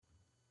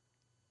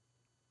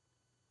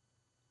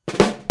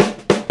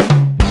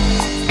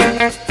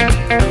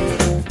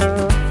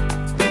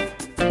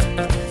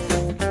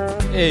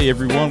Hey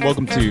everyone,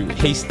 welcome to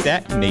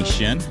Haystack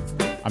Nation.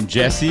 I'm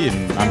Jesse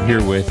and I'm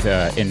here with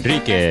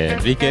Enrique.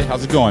 Enrique,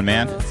 how's it going,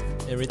 man?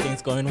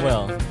 Everything's going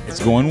well.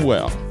 It's going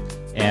well.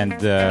 And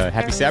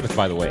happy Sabbath,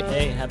 by the way.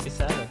 Hey, happy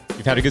Sabbath.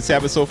 You've had a good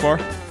Sabbath so far?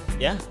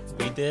 Yeah,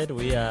 we did.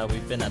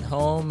 We've been at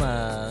home.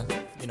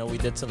 We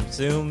did some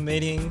Zoom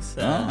meetings,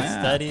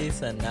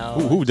 studies, and now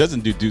Who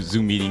doesn't do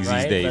Zoom meetings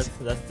right? these days?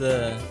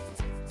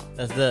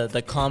 That's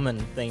the common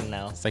thing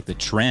now. It's like the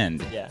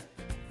trend. Yeah.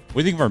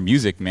 What do you think of our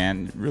music,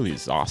 man? It really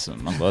is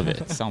awesome. I love it.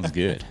 It sounds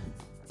good.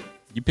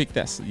 You picked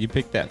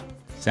that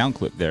sound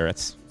clip there.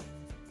 That's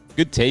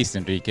good taste,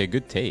 Enrique.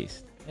 Good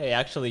taste. Hey,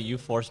 actually, you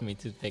forced me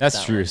to pick.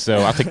 That's true. One. So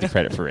I'll take the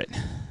credit for it.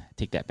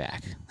 Take that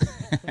back.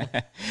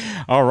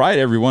 All right,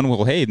 everyone.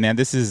 Well, hey, man,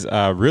 this is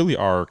really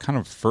our kind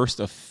of first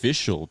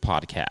official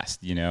podcast.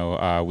 You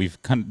know, we've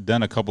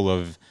done a couple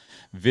of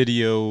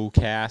video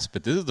casts,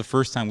 but this is the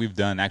first time we've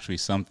done actually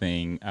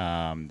something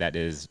that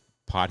is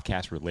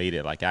podcast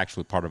related, like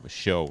actually part of a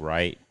show,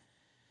 right?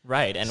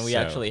 Right, and we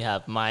actually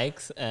have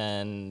mics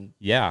and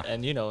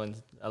and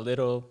a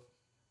little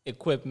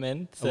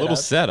equipment,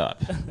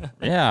 setup.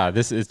 Yeah,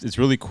 it's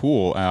really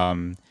cool.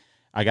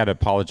 I got to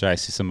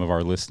apologize to some of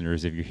our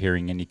listeners if you're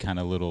hearing any kind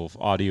of little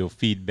audio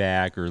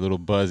feedback or little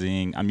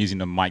buzzing. I'm using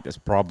a mic that's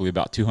probably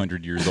about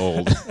 200 years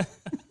old,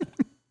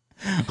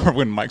 or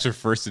when mics were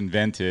first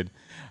invented.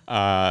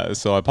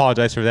 So I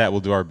apologize for that.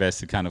 We'll do our best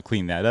to kind of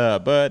clean that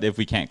up. But if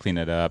we can't clean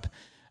it up,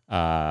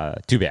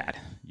 too bad.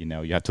 You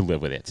know, you have to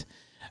live with it.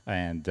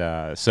 And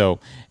so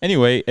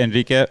anyway,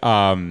 Enrique,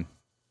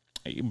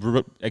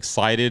 we're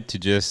excited to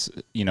just,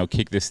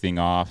 kick this thing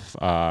off.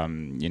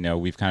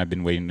 We've kind of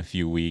been waiting a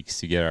few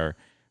weeks to get our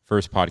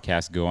first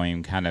podcast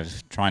going, kind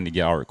of trying to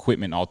get our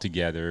equipment all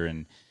together.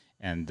 And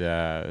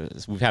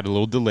we've had a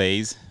little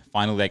delays.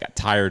 Finally, I got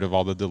tired of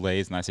all the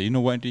delays. And I said, you know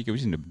what, Enrique, we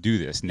just need to do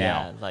this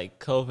now. Yeah, like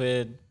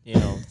COVID,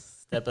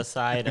 step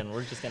aside and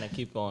we're just going to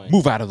keep going.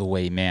 Move out of the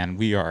way, man.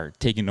 We are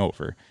taking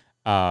over.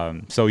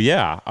 And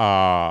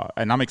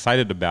I'm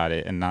excited about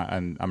it. And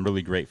I'm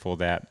really grateful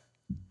that,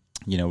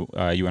 you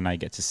and I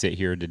get to sit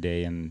here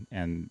today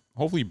and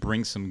hopefully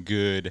bring some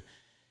good,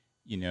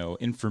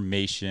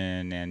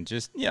 information and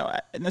just,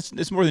 and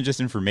it's more than just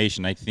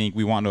information. I think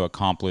we want to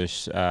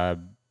accomplish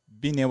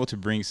being able to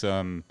bring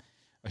some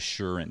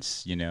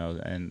assurance,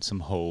 and some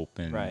hope.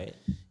 And, right.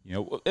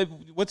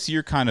 What's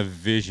your kind of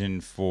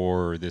vision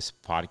for this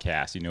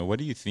podcast? What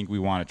do you think we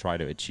want to try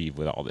to achieve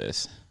with all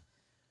this?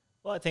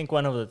 Well, I think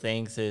one of the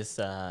things is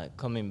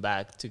coming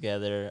back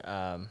together,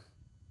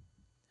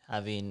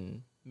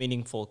 having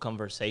meaningful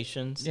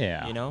conversations.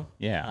 Yeah.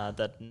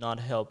 That not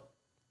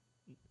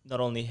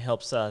only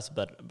helps us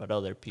but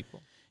other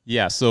people.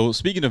 Yeah. So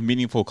speaking of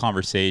meaningful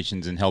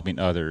conversations and helping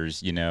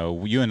others,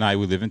 you and I,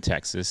 we live in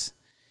Texas,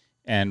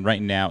 and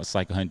right now it's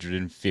like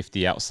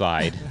 150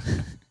 outside,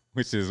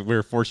 which is,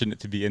 we're fortunate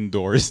to be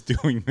indoors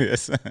doing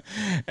this,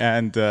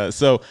 and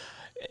so.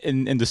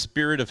 In the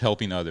spirit of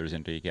helping others,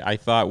 Enrique, I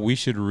thought we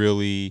should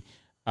really,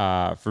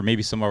 for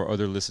maybe some of our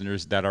other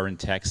listeners that are in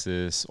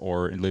Texas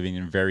or living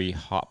in very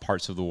hot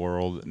parts of the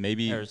world,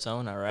 maybe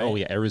Arizona, right? Oh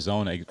yeah,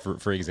 Arizona,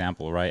 for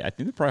example, right? I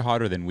think they're probably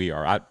hotter than we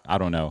are. I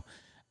don't know,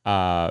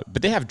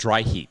 but they have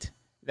dry heat.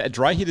 That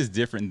dry heat is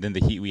different than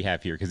the heat we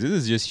have here because this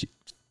is just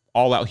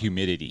all out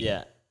humidity.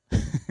 Yeah,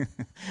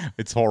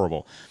 it's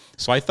horrible.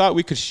 So I thought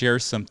we could share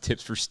some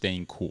tips for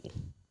staying cool.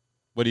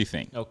 What do you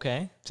think?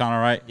 Okay, sound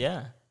all right?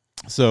 Yeah.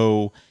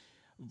 So,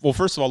 well,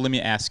 first of all, let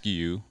me ask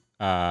you: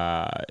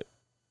 are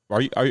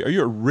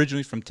you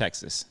originally from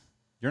Texas?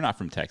 You're not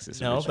from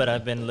Texas. No, but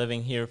I've been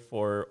living here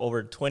for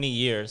over 20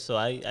 years, so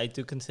I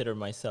do consider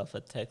myself a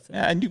Texan.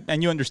 Yeah,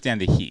 and you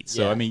understand the heat.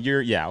 So I mean,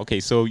 okay.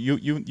 So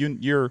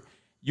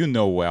you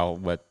know well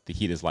what the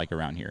heat is like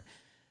around here.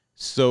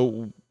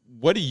 So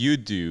what do you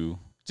do,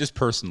 just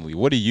personally?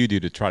 What do you do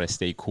to try to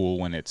stay cool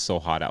when it's so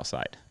hot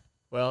outside?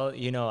 Well,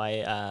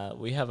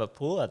 we have a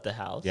pool at the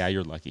house. Yeah,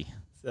 you're lucky.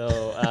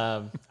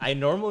 So I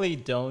normally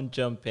don't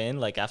jump in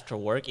like after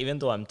work, even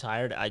though I'm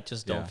tired. I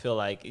just don't feel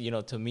like,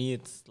 to me,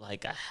 it's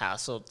like a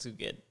hassle to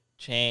get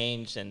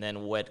changed and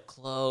then wet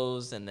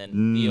clothes and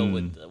then deal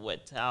with the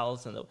wet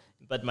towels.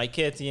 But my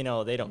kids, they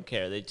don't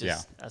care. They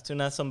just, as soon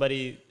as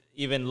somebody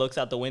even looks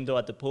out the window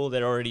at the pool,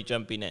 they're already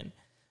jumping in.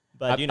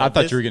 But I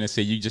thought you were going to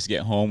say you just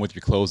get home with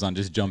your clothes on,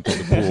 just jump in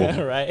the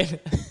pool. Right?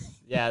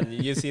 Yeah,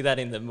 you see that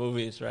in the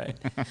movies, right?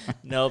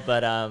 No,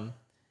 but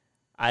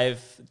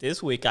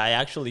this week I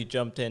actually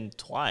jumped in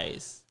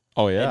twice.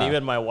 Oh yeah. And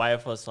even my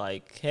wife was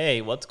like, "Hey,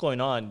 what's going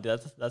on?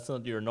 That's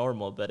not your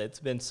normal." But it's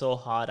been so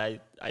hot. I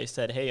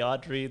said, "Hey,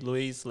 Audrey,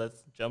 Luis,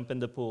 let's jump in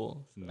the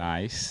pool." So.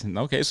 Nice.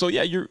 Okay, so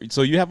yeah, you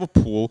have a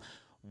pool.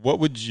 What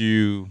would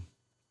you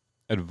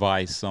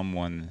advise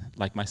someone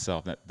like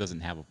myself that doesn't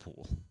have a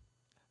pool?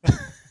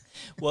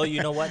 Well,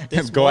 you know what?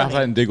 Go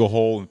outside and dig a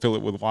hole and fill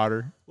it with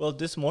water. Well,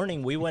 this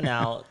morning we went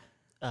out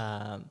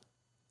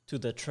to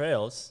the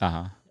trails.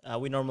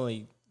 We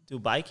normally do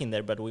biking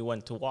there, but we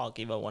went to walk.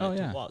 Eva wanted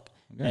to walk.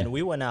 Okay. And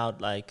we went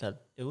out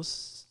it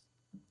was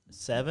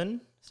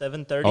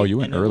 7:30. Oh, you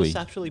went and early. It was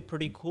actually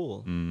pretty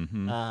cool.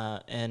 Mm-hmm.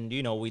 And,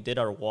 we did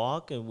our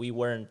walk, and we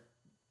weren't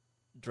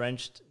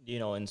drenched,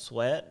 in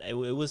sweat. It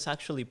was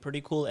actually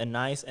pretty cool and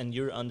nice, and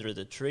you're under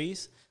the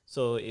trees.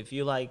 So if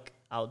you like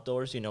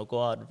outdoors,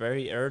 go out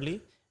very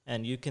early,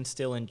 and you can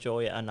still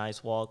enjoy a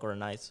nice walk or a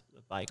nice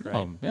bike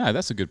ride. Yeah,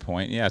 that's a good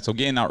point. Yeah, so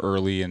getting out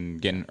early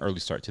and getting an early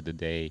start to the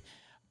day.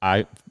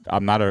 I'm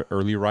not an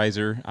early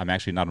riser. I'm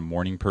actually not a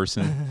morning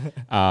person.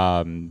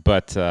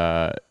 But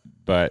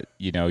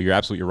you're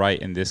absolutely right.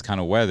 In this kind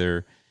of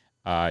weather,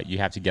 you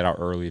have to get out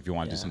early if you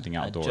want to do something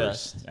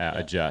outdoors.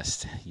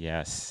 Adjust.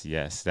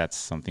 Yes. That's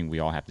something we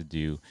all have to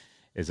do,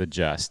 is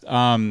adjust.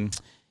 I'm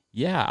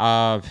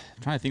trying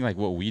to think like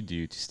what we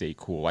do to stay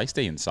cool. I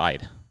stay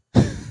inside.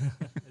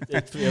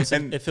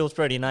 It feels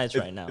pretty nice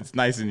right now. It's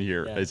nice in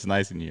here. Yeah. It's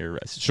nice in here.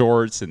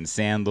 Shorts and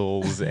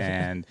sandals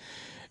and,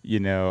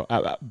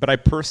 but I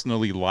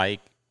personally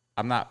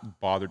I'm not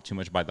bothered too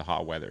much by the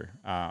hot weather.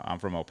 I'm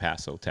from El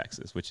Paso,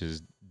 Texas, which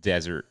is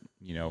desert,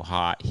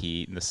 hot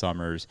heat in the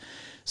summers.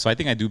 So I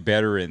think I do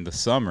better in the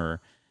summer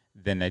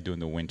than I do in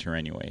the winter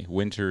anyway.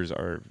 Winters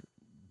are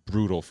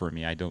brutal for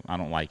me. I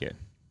don't like it.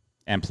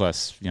 And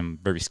plus, I'm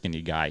a very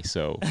skinny guy,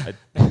 so I'm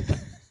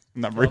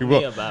not very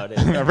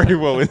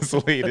well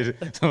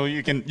insulated. So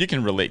you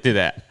can relate to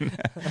that.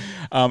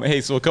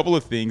 Hey, so a couple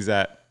of things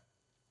that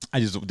I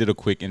just did a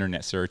quick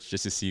internet search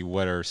just to see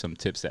what are some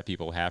tips that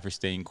people have for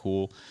staying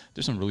cool.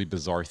 There's some really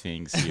bizarre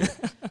things here.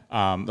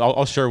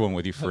 I'll share one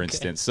with you, for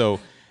instance. So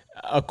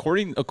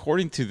according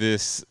to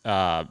this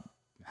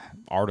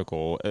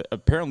article,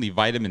 apparently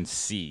vitamin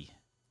C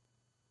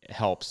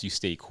helps you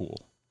stay cool.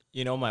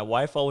 My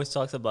wife always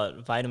talks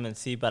about vitamin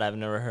C, but I've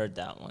never heard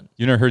that one.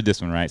 You never heard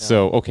this one, right? No.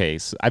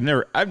 So I've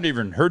never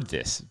even heard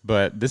this,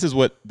 but this is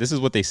what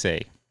they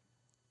say.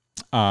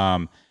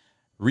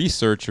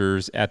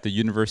 Researchers at the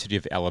University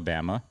of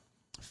Alabama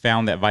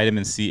found that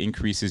vitamin C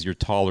increases your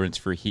tolerance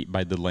for heat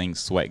by delaying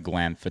sweat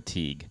gland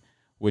fatigue,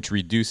 which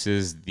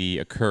reduces the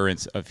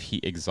occurrence of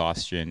heat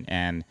exhaustion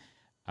and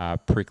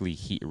prickly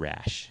heat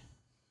rash.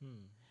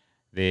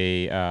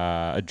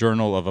 A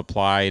Journal of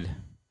Applied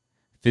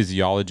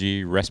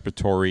Physiology,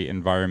 Respiratory,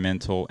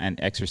 Environmental, and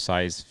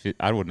Exercise.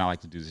 I would not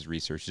like to do this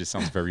research. It just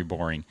sounds very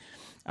boring.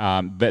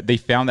 But they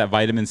found that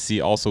vitamin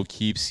C also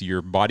keeps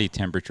your body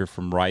temperature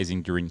from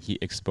rising during heat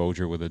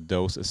exposure with a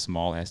dose as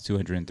small as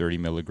 230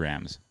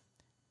 milligrams.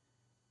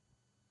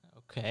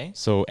 Okay.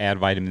 So add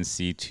vitamin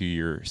C to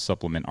your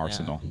supplement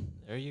arsenal.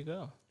 There you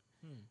go.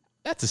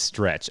 That's a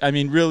stretch. I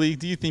mean, really,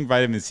 do you think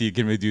vitamin C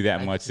can really do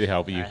that much to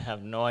help you? I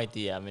have no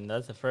idea. I mean,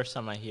 that's the first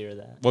time I hear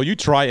that. Well, you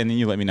try and then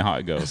you let me know how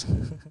it goes.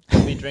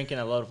 I'll be drinking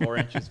a lot of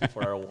orange juice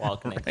before our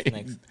walk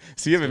next.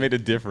 So you haven't made a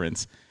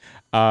difference.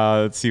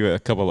 Let's see a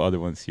couple of other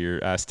ones here.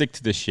 Stick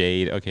to the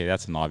shade. Okay,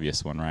 that's an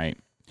obvious one, right?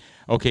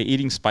 Okay,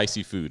 eating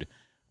spicy food.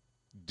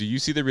 Do you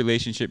see the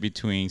relationship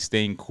between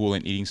staying cool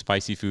and eating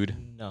spicy food?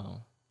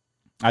 No.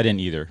 I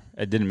didn't either.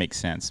 It didn't make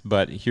sense.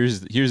 But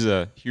here's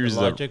the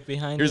logic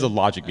behind it. Here's the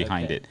logic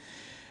behind it.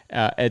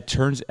 It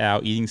turns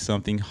out eating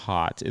something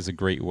hot is a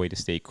great way to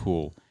stay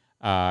cool.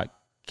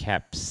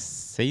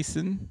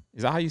 Capsaicin,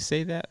 is that how you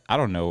say that? I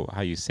don't know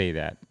how you say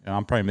that.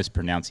 I'm probably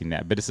mispronouncing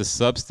that, but it's a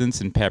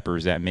substance in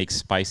peppers that makes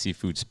spicy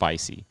food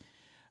spicy.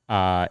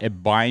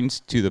 It binds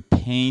to the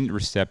pain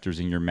receptors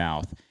in your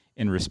mouth.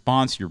 In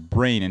response, your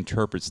brain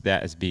interprets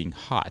that as being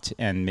hot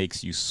and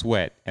makes you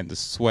sweat, and the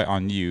sweat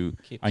on your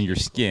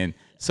skin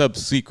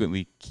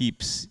subsequently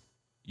keeps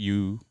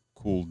you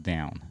cooled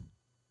down.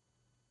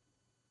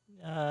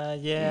 But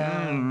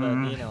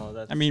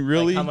that's, I mean,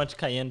 really, like, how much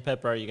cayenne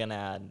pepper are you gonna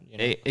add?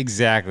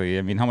 Exactly.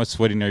 I mean, how much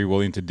sweating are you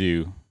willing to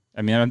do?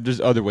 I mean, there's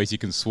other ways you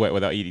can sweat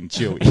without eating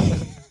chili,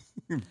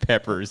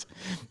 peppers.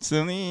 So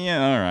all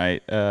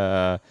right.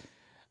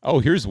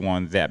 Here's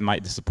one that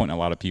might disappoint a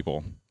lot of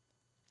people.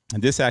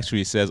 And this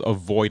actually says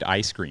avoid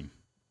ice cream.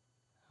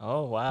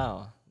 Oh,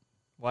 wow.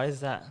 Why is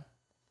that?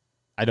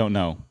 I don't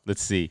know.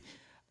 Let's see.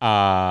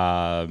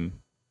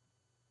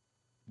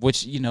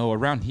 Which,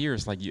 around here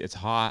it's like it's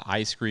hot,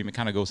 ice cream. It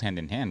kind of goes hand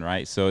in hand,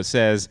 right? So it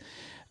says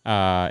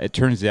it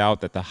turns out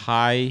that the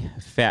high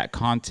fat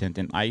content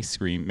in ice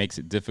cream makes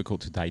it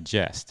difficult to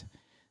digest.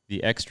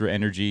 The extra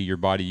energy your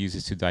body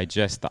uses to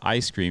digest the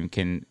ice cream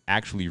can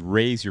actually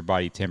raise your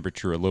body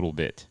temperature a little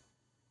bit.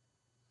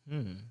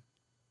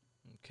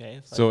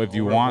 Okay. So if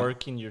you want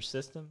working your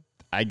system,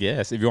 I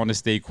guess if you want to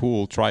stay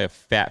cool, try a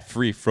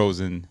fat-free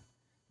frozen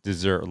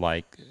dessert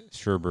like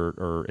sherbet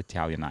or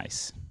Italian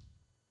ice.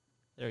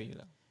 There you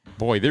go.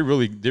 Boy, they're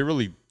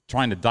really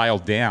trying to dial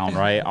down,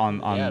 right? On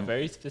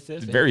very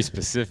specific. Very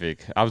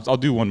specific. I'll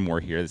do one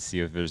more here. Let's see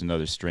if there's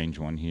another strange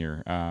one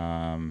here.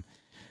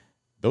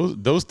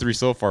 Those three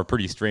so far are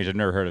pretty strange. I've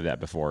never heard of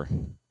that before,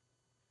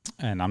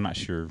 and I'm not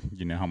sure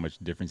how much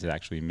difference it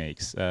actually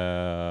makes.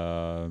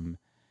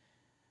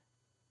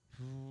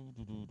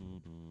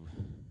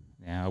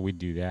 Now we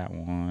do that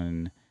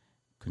one.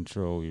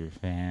 Control your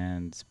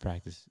fans.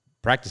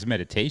 Practice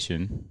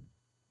meditation.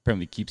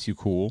 Apparently keeps you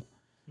cool.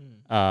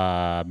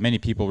 Many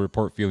people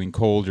report feeling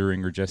cold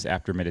during or just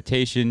after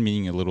meditation,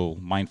 meaning a little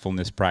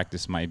mindfulness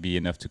practice might be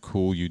enough to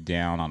cool you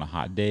down on a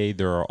hot day.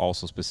 There are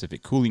also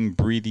specific cooling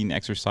breathing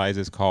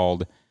exercises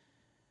called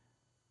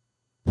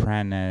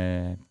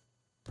prana,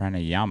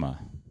 pranayama,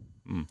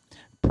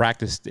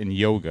 practiced in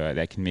yoga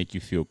that can make you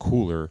feel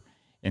cooler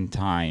in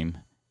time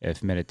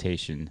if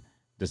meditation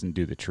doesn't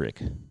do the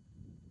trick.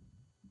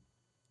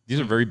 These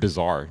are very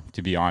bizarre,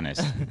 to be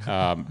honest.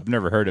 I've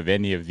never heard of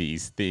any of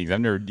these things. I've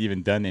never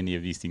even done any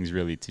of these things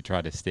really to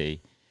try to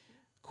stay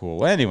cool.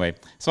 Well, anyway,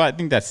 so I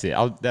think that's it.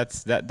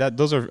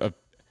 Those are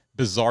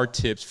bizarre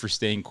tips for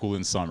staying cool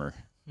in summer.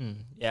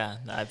 Yeah,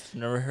 I've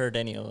never heard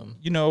any of them.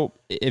 You know,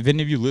 if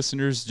any of you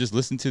listeners just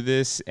listen to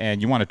this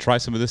and you want to try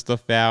some of this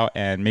stuff out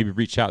and maybe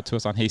reach out to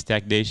us on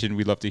Haystack Nation,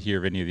 we'd love to hear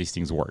if any of these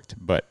things worked.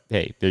 But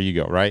hey, there you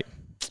go, right?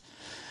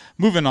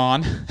 Moving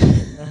on.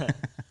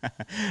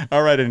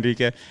 All right,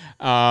 Enrique.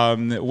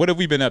 What have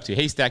we been up to?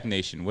 Haystack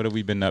Nation, what have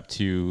we been up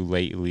to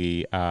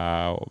lately?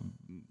 What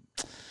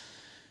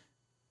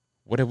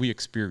have we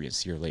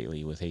experienced here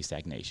lately with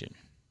Haystack Nation?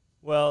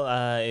 Well,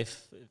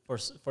 if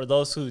for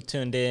those who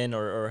tuned in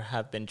or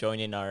have been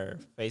joining our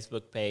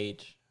Facebook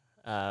page,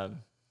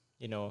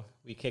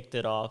 we kicked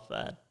it off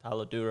at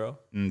Palo Duro.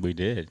 We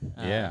did.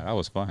 Yeah, that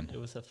was fun. It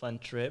was a fun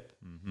trip.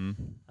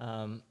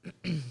 And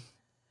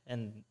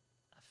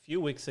a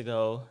few weeks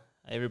ago,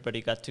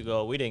 everybody got to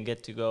go. We didn't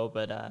get to go,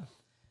 but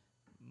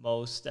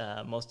most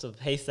of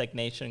Haystack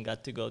Nation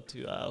got to go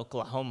to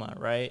Oklahoma,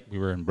 right? We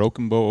were in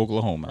Broken Bow,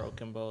 Oklahoma.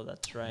 Broken Bow,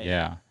 that's right.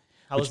 Yeah.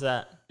 How was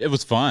that? It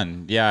was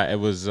fun. Yeah, it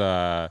was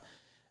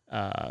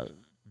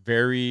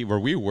very, where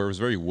we were, it was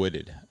very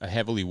wooded, a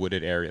heavily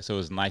wooded area. So it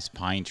was nice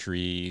pine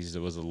trees.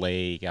 There was a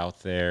lake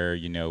out there.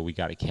 You know, we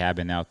got a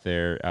cabin out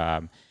there.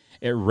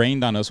 It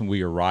rained on us when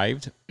we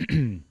arrived.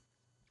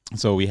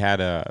 So we had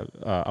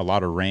a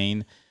lot of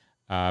rain.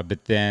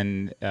 But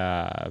then,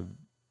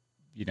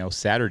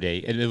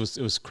 Saturday, and it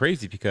was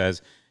crazy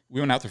because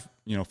we went out there,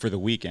 for the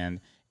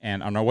weekend,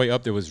 and on our way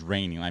up there was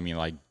raining. I mean,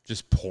 like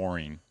just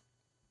pouring.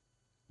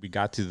 We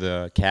got to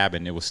the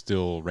cabin, it was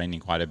still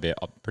raining quite a bit,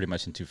 up pretty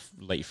much into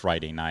late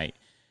Friday night.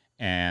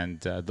 And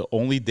the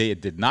only day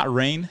it did not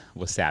rain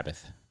was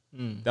Sabbath.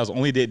 That was the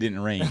only day it didn't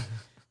rain.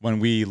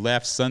 When we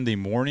left Sunday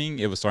morning,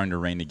 it was starting to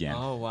rain again.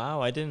 Oh,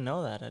 wow. I didn't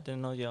know that. I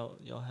didn't know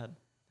y'all had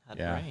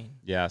rain.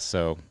 Yeah,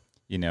 so,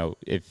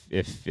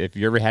 if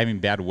you're ever having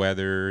bad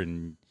weather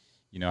and,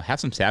 have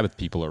some Sabbath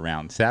people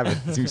around.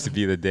 Sabbath seems to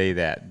be the day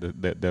that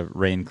the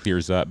rain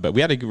clears up. But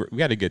we had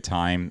a good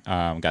time.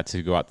 Got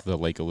to go out to the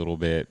lake a little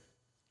bit.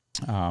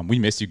 We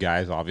miss you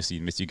guys. Obviously,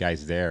 miss you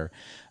guys there.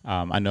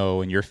 I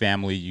know in your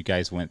family, you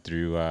guys went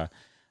through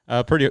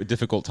a pretty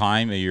difficult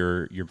time.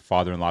 Your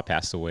father-in-law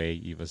passed away.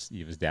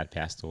 Eva's dad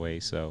passed away.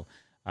 So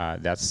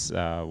that's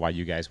why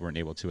you guys weren't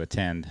able to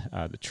attend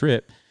the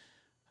trip.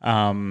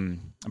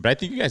 But I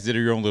think you guys did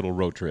your own little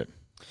road trip.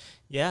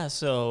 Yeah.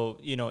 So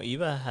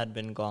Eva had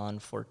been gone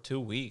for 2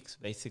 weeks.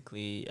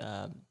 Basically,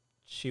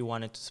 she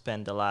wanted to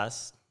spend the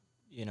last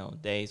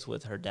days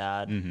with her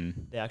dad. Mm-hmm.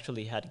 They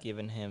actually had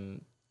given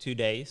him 2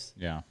 days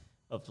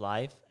of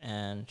life,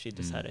 and she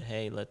decided,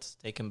 hey, let's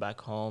take him back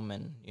home,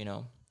 and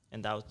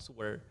and that's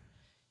where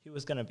he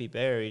was gonna be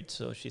buried.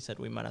 So she said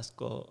we might as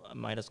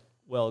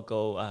well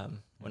go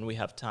when we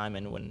have time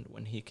and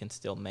when he can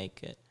still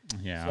make it.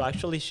 Yeah. So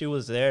actually, she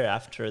was there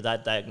after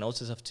that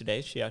diagnosis of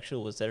today. She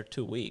actually was there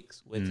 2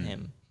 weeks with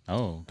him.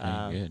 Oh,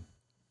 okay, good.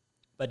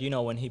 But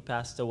when he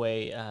passed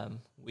away,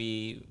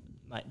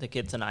 the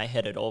kids and I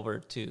headed over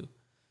to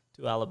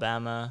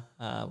Alabama.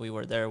 We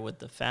were there with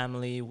the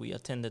family. We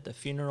attended the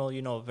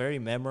funeral, very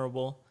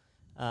memorable.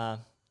 I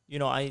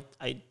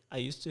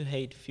used to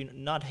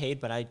not hate,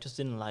 but I just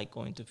didn't like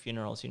going to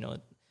funerals,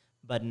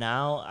 But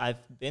now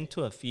I've been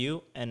to a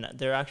few, and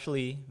they're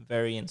actually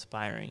very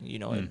inspiring.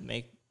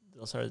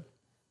 Those are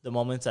the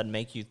moments that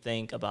make you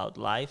think about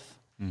life.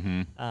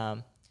 Mm-hmm.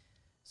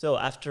 So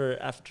after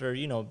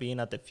being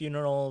at the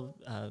funeral,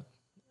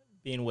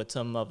 being with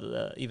some of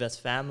Eva's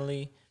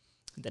family,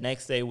 the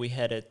next day we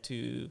headed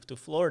to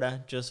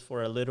Florida just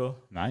for a little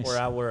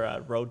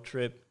 4-hour road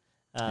trip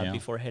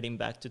before heading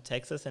back to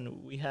Texas,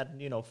 and we had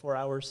 4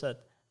 hours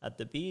at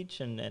the beach,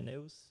 and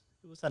it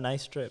was a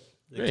nice trip.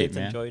 The kids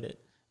enjoyed it.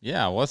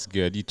 Yeah, well, that's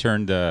good. You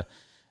turned a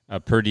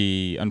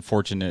pretty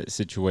unfortunate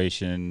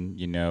situation,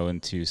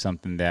 into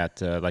something that,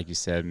 like you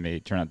said, may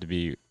turn out to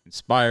be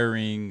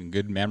inspiring,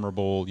 good,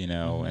 memorable,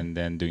 and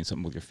then doing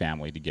something with your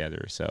family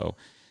together. So.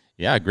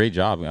 Yeah, great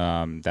job.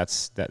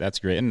 That's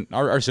great, and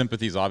our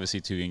sympathies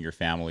obviously to you and your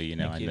family.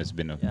 And it's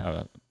been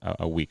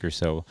a week or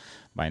so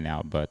by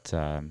now, but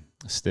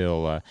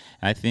still,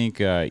 I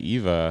think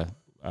Eva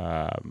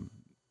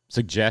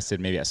suggested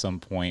maybe at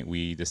some point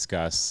we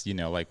discuss,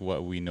 like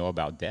what we know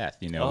about death.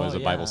 What does the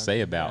Bible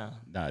say about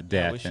death?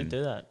 Yeah, we should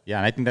do that.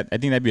 Yeah, and I think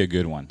that'd be a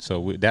good one.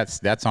 So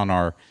that's on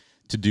our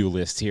to-do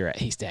list here at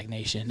Haystack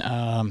Nation.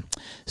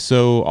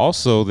 So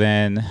also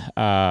then,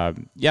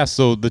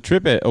 so the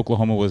trip at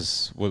Oklahoma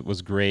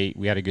was great.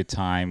 We had a good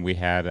time. We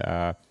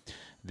had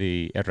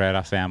the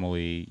Herrera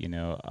family,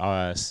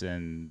 us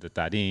and the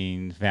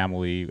Tarin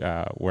family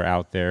were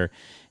out there.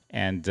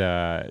 And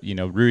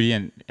Rudy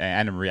and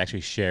Anna Marie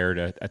actually shared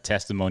a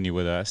testimony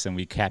with us, and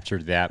we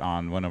captured that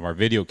on one of our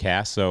video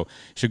casts. So you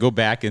should go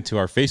back into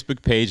our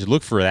Facebook page,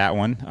 look for that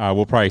one.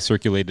 We'll probably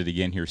circulate it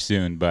again here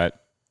soon.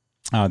 But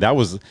that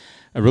was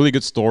a really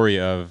good story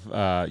of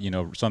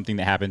something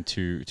that happened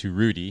to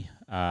Rudy.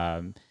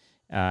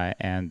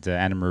 And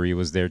Anna Marie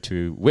was there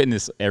to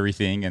witness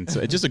everything, and so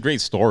it's just a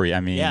great story.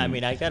 I mean,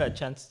 I got a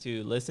chance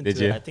to listen to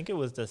it. I think it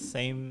was the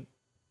same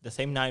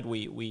night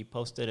we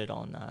posted it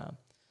on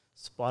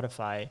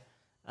Spotify.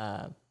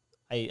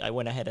 I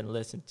went ahead and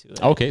listened to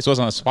it. Okay, so it's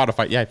on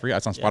Spotify. Yeah, I forgot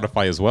it's on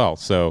Spotify as well.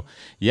 So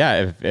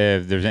yeah, if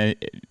there's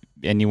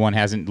anyone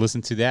hasn't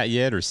listened to that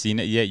yet or seen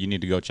it yet, you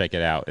need to go check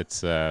it out.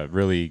 It's a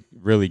really,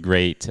 really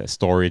great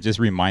story. It just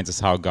reminds us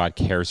how God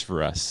cares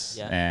for us.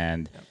 Yeah.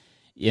 And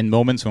in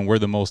moments when we're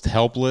the most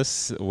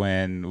helpless,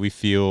 when we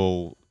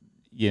feel,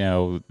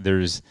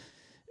 there's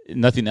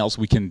nothing else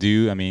we can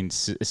do. I mean,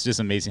 it's just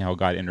amazing how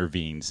God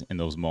intervenes in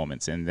those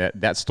moments. And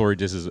that story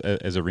just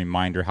is a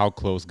reminder how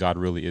close God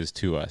really is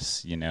to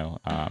us,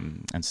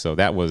 And so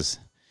that was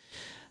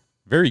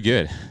very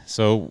good.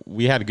 So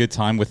we had a good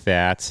time with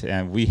that,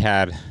 and we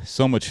had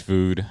so much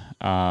food.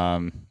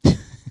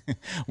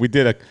 We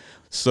did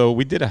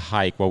a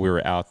hike while we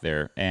were out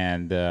there,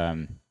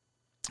 and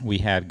we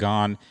had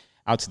gone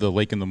out to the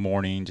lake in the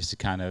morning just to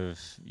kind of,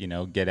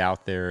 get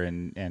out there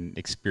and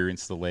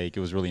experience the lake. It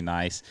was really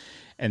nice.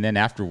 And then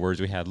afterwards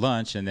we had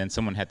lunch, and then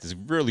someone had this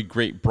really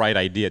great, bright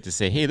idea to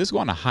say, hey, let's go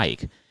on a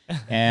hike.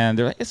 And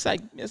they're like, it's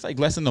like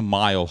less than a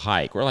mile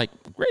hike. We're like,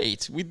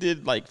 great. We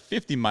did like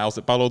 50 miles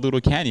at Palo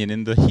Duro Canyon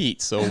in the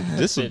heat. So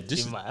this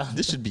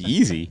should be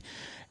easy.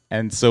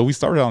 And so we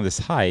started on this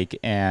hike,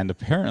 and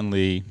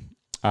apparently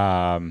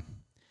the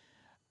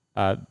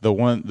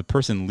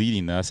person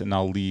leading us, and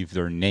I'll leave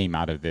their name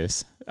out of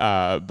this,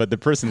 but the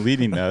person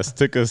leading us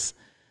took us,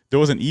 there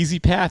was an easy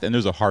path and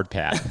there's a hard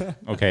path.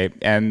 Okay.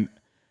 And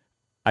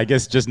I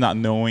guess just not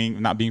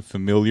being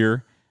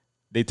familiar,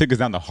 they took us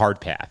down the hard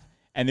path.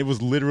 And it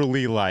was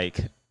literally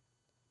like,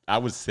 I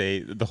would say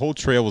the whole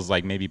trail was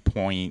like maybe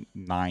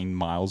 0.9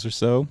 miles or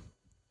so.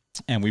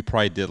 And we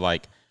probably did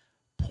like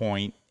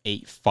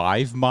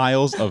 0.85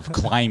 miles of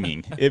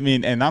climbing. I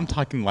mean, and I'm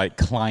talking like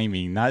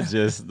climbing, not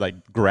just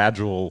like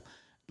gradual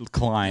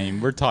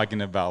climb. We're talking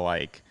about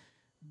like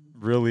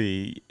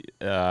really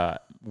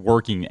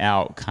working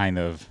out kind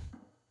of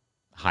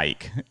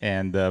hike.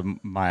 And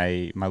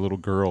my little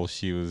girl,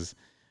 she was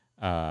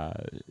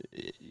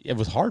it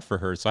was hard for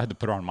her, so I had to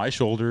put her on my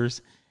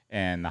shoulders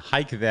and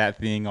hike that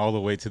thing all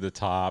the way to the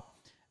top.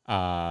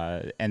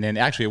 And then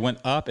actually it went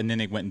up, and then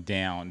it went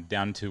down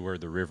to where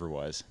the river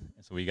was.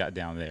 So we got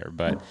down there.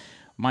 But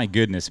my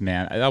goodness,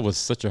 man, that was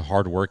such a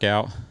hard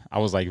workout. I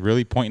was like,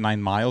 really, 0.9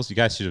 miles? You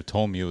guys should have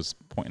told me it was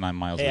 0.9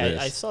 miles. Hey,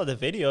 I saw the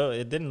video.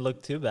 It didn't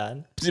look too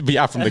bad. But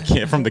yeah, from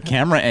the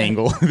camera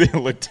angle, it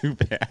didn't look too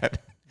bad.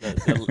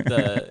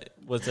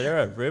 Was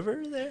there a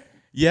river there?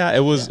 Yeah, it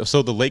was. Yeah.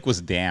 So the lake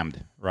was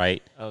dammed,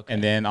 right? Okay.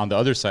 And then on the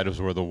other side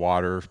was where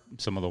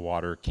some of the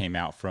water came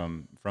out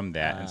from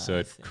that, and so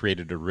it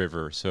created a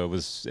river. So it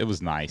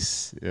was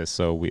nice.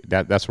 So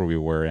that's where we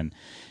were,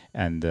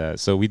 and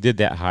so we did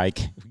that hike.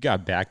 We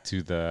got back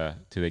to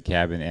the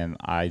cabin, and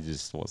I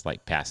just was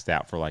like passed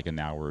out for like an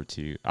hour or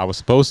two. I was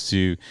supposed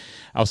to do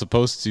I was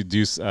supposed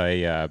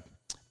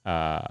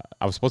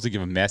to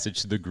give a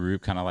message to the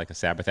group, kind of like a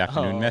Sabbath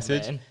afternoon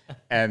message,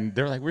 and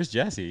they're like, "Where's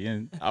Jesse?"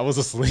 And I was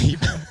asleep.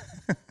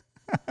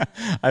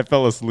 I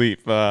fell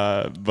asleep,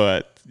 but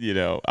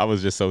I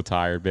was just so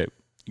tired. But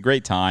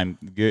great time,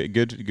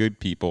 good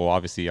people.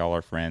 Obviously, all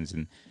our friends,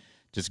 and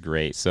just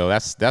great. So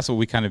that's what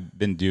we kind of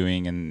been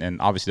doing, and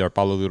obviously our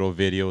Palo Duro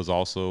video is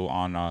also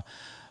on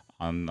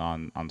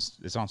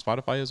it's on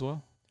Spotify as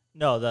well.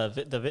 No,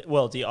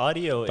 the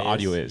audio. The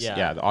audio is.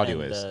 Yeah, the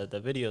audio is. The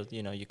video,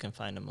 you can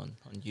find them on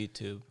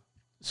YouTube.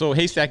 So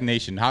Haystack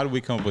Nation, how did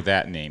we come up with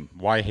that name?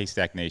 Why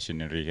Haystack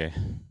Nation, Enrique?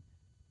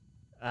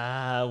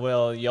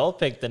 Well, y'all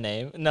picked the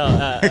name.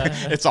 No,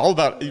 it's all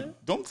about.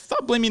 Don't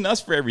stop blaming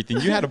us for everything.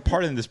 You had a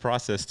part in this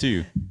process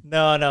too.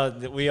 No,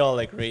 we all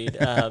agreed.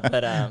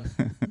 But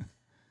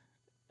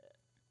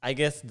I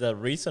guess the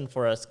reason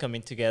for us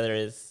coming together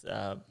is,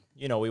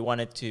 we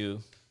wanted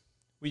to.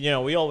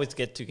 We always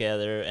get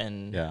together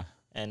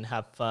and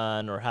have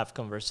fun or have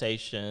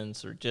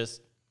conversations or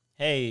just,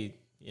 hey,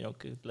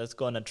 let's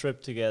go on a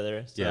trip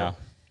together. So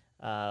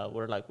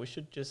we're like, we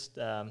should just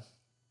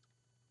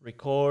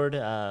record,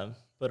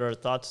 put our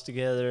thoughts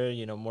together,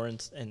 more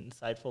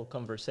insightful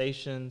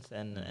conversations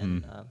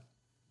and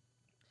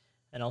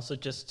also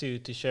just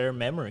to share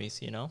memories,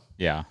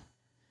 Yeah.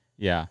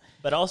 Yeah.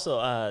 But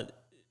also,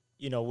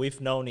 we've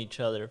known each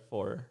other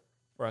for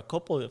a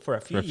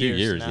few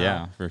years now.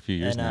 Yeah, for a few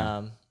years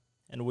now.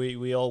 And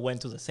we all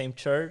went to the same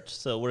church,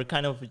 so we're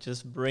kind of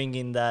just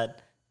bringing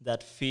that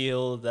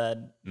feel,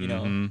 that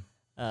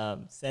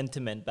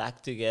sentiment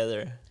back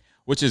together.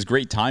 which is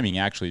great timing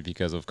actually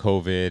because of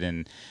COVID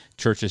and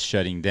churches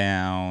shutting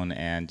down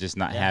and just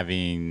not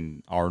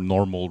having our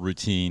normal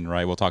routine,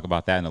 right? We'll talk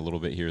about that in a little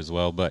bit here as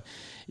well. But,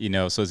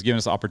 so it's given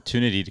us the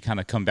opportunity to kind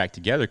of come back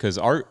together because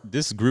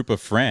this group of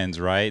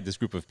friends, right, this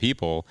group of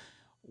people,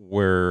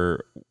 we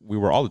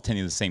were all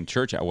attending the same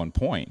church at one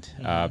point,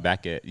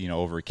 back at,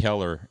 over at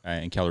Keller,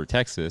 in Keller,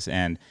 Texas.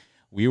 And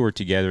we were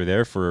together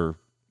there for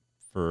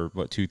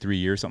what, 2-3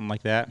 years, something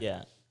like that.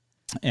 Yeah.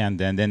 And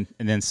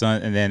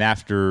then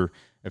after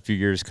a few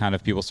years, kind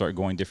of people started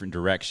going different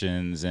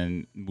directions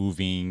and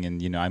moving.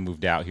 And, I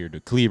moved out here to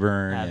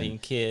Cleburne. Having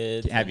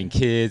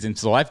kids. And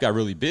so life got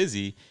really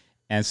busy.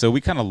 And so we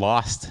kind of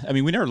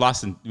we never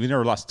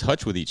lost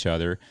touch with each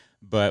other,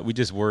 but we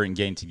just weren't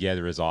getting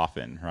together as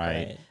often.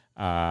 Right.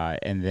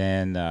 And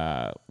then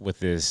with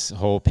this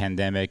whole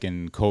pandemic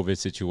and COVID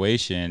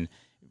situation,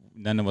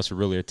 none of us were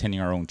really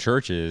attending our own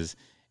churches.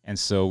 And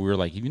so we were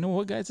like, you know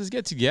what, guys, let's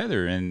get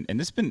together. And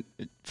it's been,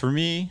 for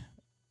me,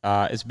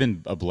 it's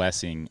been a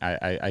blessing.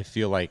 I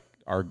feel like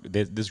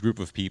this group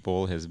of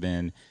people has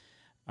been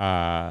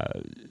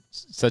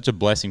such a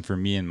blessing for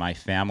me and my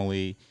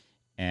family.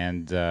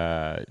 And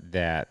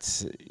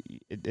that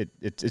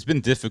it's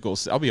been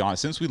difficult. I'll be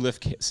honest. Since we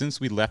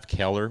left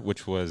Keller,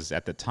 which was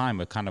at the time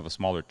a kind of a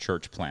smaller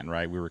church plant,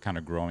 right? We were kind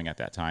of growing at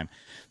that time,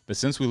 but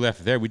since we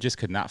left there, we just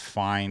could not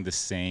find the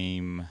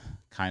same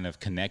kind of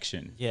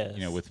connection,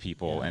 with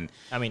people. Yeah. And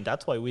I mean,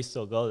 that's why we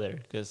still go there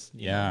because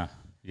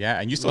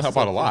and you still help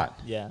out a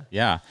lot.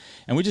 Yeah,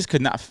 and we just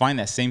could not find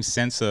that same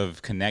sense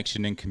of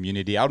connection and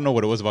community. I don't know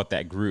what it was about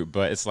that group,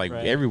 but it's like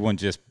everyone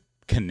just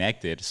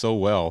connected so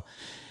well.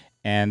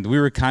 And we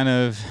were kind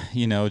of,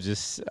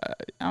 just,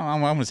 I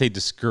don't want to say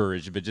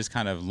discouraged, but just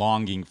kind of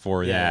longing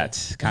for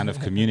that kind of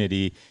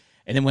community.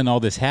 And then when all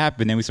this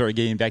happened and we started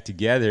getting back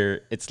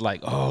together, it's like,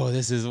 oh,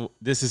 this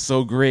is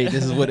so great.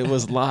 This is what it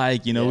was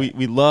like.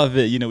 We love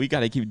it. We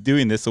got to keep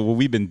doing this. So what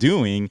we've been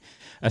doing,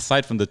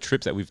 aside from the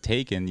trips that we've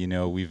taken,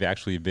 we've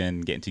actually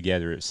been getting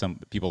together at some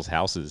people's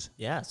houses.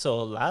 Yeah.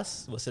 So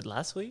was it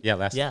last week? Yeah,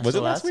 was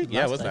it last week?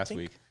 Yeah, it was last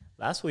week.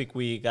 Last week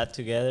we got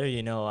together,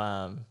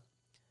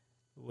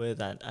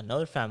 with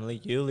another family,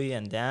 Yuli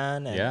and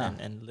Dan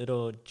and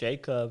little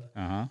Jacob.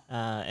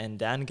 And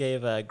Dan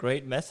gave a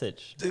great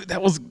message. Dude,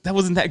 that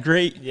wasn't that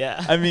great.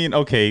 Yeah. I mean,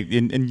 okay,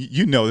 and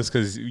you know this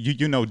because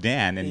you know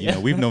Dan,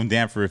 and we've known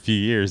Dan for a few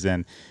years,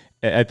 and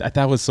I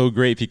thought it was so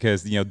great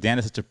because Dan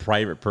is such a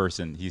private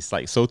person. He's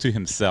like so to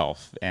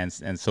himself and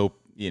so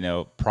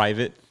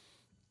private.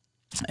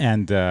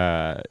 And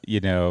he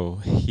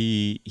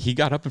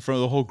got up in front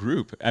of the whole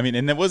group. I mean,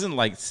 and it wasn't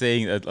like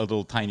saying a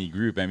little tiny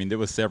group. I mean, there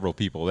was several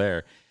people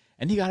there,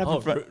 and he got up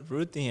in front.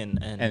 Ruthie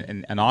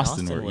and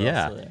Austin were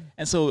there.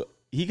 And so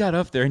he got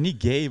up there and he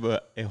gave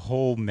a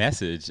whole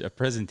message, a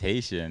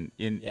presentation.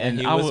 And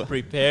he was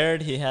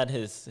prepared. He had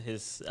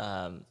his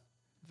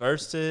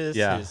verses,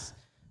 his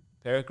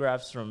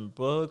paragraphs from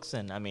books,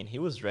 and I mean, he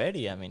was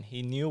ready. I mean,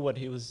 he knew what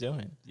he was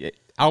doing. Yeah.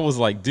 I was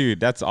like, dude,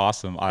 that's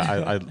awesome.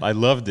 I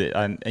loved it.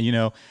 And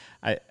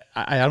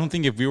I don't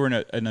think if we were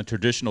in a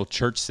traditional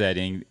church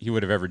setting, he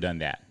would have ever done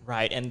that.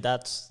 Right. And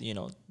that's,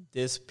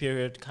 this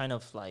period kind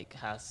of like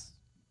has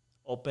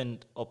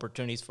opened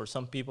opportunities for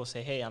some people to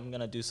say, hey, I'm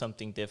going to do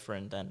something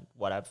different than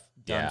what I've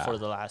done for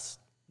the last,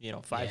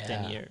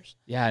 5-10 years.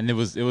 Yeah. And it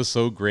was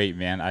so great,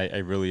 man. I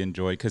really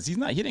enjoyed, because he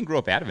didn't grow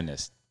up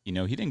Adventist. He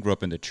didn't grow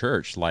up in the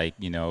church like,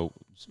 a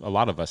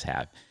lot of us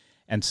have.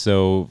 And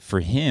so for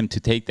him to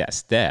take that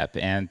step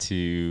and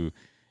to,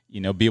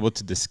 be able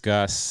to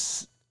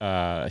discuss,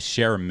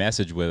 share a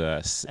message with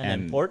us,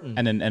 an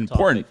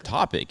important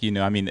topic.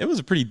 I mean, it was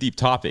a pretty deep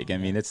topic. I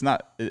mean, it's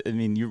not. I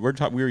mean, he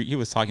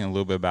was talking a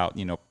little bit about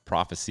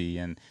prophecy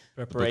and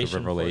preparation, the book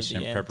of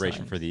Revelation,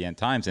 preparation for the end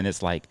times, and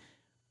it's like,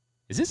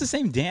 is this the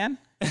same Dan?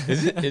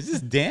 Is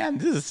this Dan?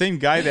 This is the same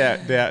guy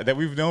that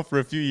we've known for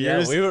a few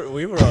years. Yeah,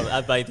 we were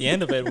by the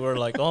end of it, we were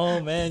like,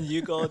 oh man,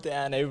 you go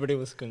Dan. Everybody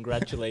was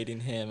congratulating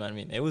him. I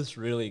mean, it was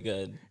really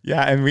good.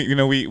 Yeah, and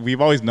we've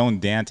always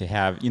known Dan to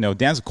have,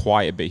 Dan's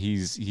quiet, but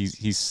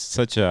he's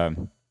such a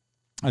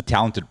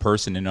talented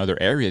person in other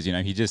areas.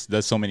 He just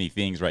does so many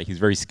things, right? He's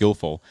very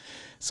skillful.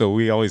 So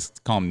we always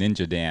call him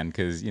Ninja Dan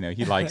because,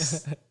 he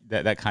likes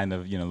that kind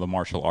of, the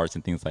martial arts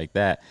and things like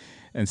that.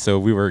 And so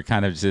we were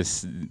kind of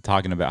just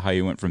talking about how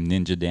he went from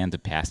Ninja Dan to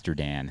Pastor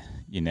Dan.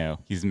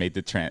 He's made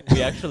the trend.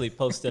 We actually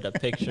posted a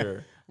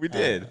picture. We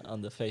did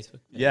on the Facebook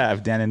page. Yeah,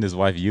 of Dan and his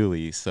wife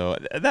Yuli. So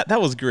that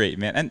was great,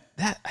 man.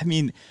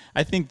 And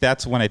I think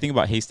that's when I think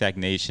about Haystack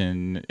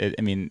Nation.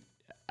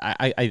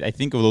 I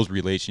think of those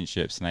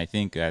relationships, and I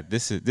think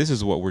this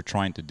is what we're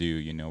trying to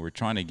do. We're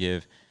trying to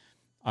give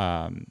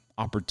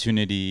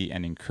opportunity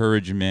and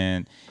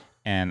encouragement.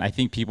 And I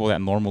think people that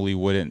normally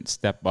wouldn't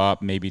step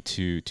up maybe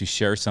to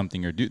share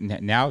something or do,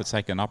 now it's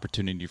like an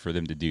opportunity for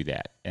them to do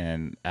that.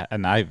 And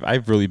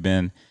I've really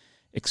been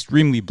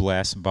extremely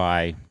blessed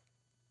by,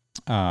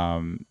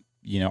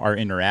 our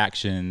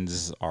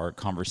interactions, our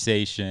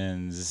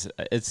conversations.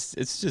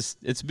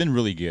 It's been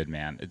really good,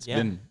 man. It's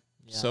been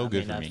so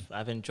good for me.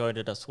 I've enjoyed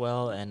it as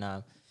well.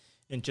 And,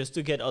 and just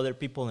to get other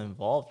people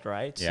involved,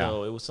 right? Yeah.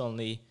 So it was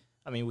only,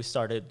 I mean, we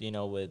started,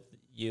 with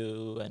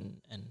you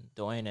and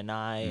Dwayne and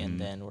I, and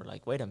then we're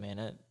like, wait a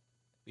minute,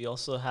 we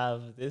also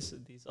have these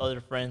other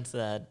friends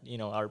that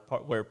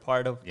we're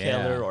part of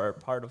Keller or are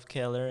part of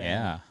Keller,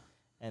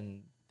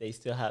 and they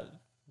still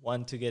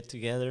want to get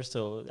together,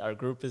 so our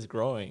group is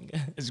growing.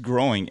 It's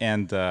growing,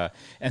 and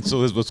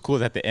so what's cool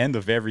is at the end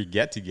of every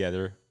get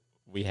together,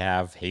 we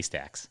have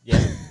haystacks.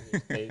 Yeah,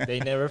 they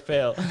never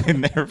fail.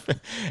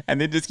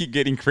 And they just keep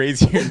getting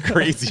crazier and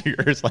crazier.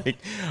 It's like,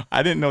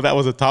 I didn't know that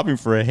was a topping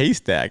for a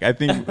haystack. I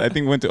think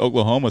went to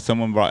Oklahoma,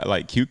 someone brought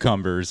like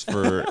cucumbers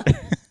for.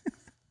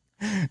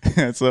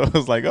 So I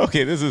was like,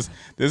 okay, this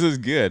is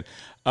good.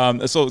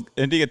 So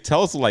Indiga,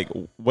 tell us like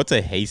what's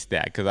a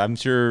haystack, because I'm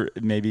sure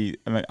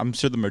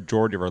the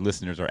majority of our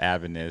listeners are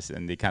Adventists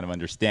and they kind of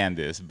understand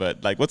this,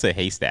 but like, what's a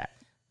haystack?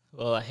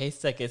 Well, a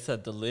haystack is a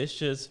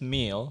delicious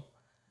meal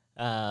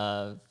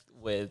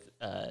with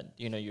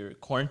your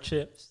corn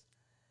chips,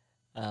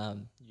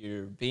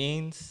 your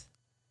beans.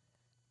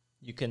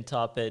 You can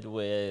top it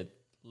with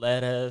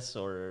lettuce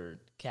or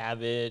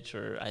cabbage,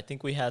 or I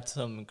think we had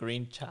some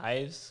green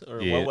chives, or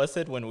what was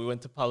it when we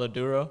went to Palo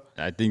Duro?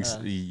 I think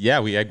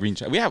we had green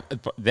chives.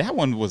 That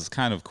one was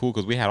kind of cool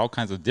because we had all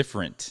kinds of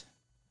different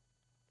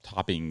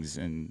toppings,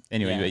 and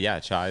anyway,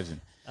 chives.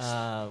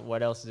 And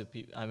what else do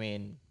people? I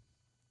mean,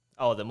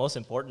 the most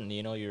important,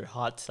 your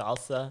hot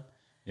salsa.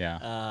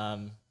 Yeah.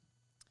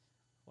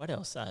 What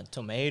else?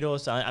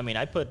 Tomatoes.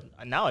 I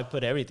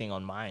put everything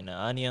on mine.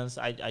 Onions.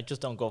 I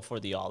just don't go for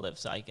the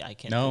olives. I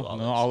can't do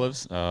olives. No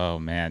olives. Oh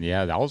man,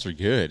 yeah, the olives are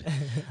good.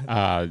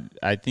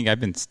 I think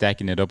I've been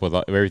stacking it up with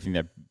everything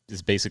that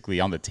is basically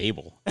on the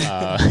table.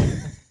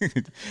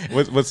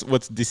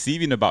 What's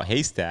deceiving about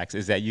haystacks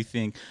is that you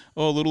think,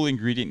 a little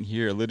ingredient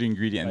here, a little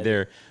ingredient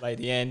there. By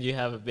the end, you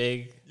have a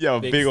big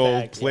big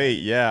old plate.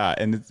 Yeah,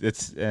 and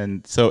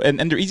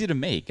and they're easy to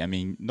make. I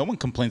mean, no one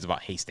complains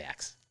about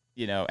haystacks.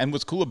 And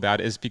what's cool about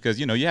it is because,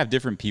 you have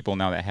different people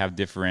now that have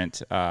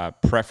different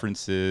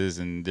preferences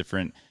and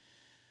different,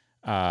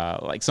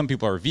 like some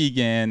people are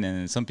vegan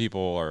and some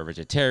people are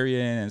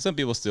vegetarian and some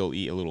people still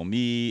eat a little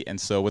meat.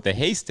 And so with the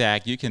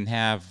haystack, you can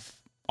have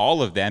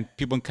all of that.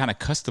 People can kind of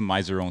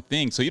customize their own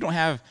thing. So you don't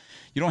have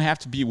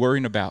to be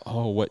worrying about,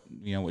 what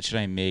should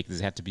I make? Does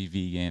it have to be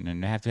vegan?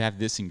 And I have to have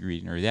this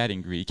ingredient or that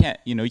ingredient.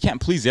 You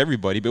can't please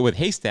everybody, but with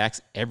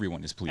haystacks,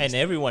 everyone is pleased. And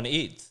everyone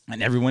eats.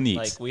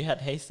 Like we had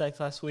haystacks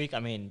last week. I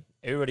mean,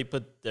 everybody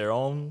put their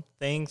own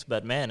things,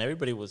 but man,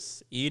 everybody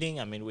was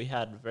eating. I mean, we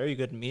had a very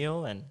good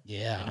meal, and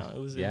it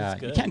was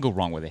good. You can't go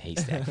wrong with a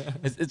haystack.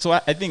 So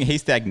I think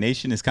Haystack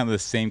Nation is kind of the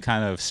same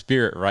kind of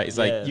spirit, right? It's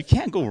like you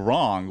can't go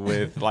wrong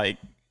with like,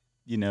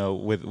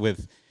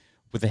 with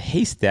a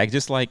haystack.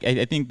 Just like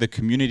I think the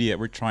community that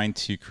we're trying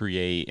to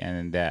create,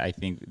 and that I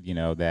think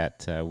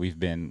that we've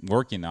been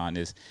working on,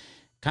 is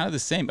kind of the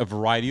same. A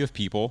variety of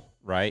people,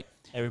 right?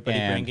 Everybody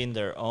bringing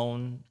their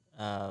own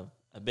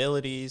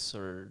abilities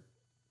or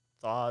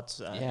thoughts,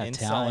 insights,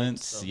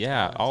 talents,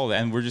 all of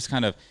that, and we're just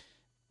kind of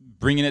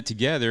bringing it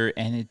together,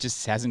 and it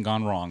just hasn't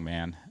gone wrong,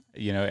 man.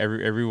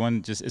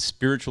 Everyone just is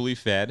spiritually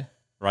fed,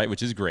 right,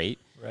 which is great,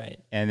 right?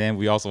 And then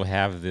we also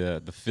have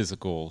the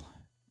physical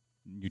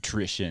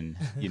nutrition,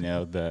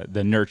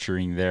 the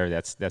nurturing there.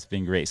 That's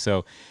been great.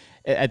 So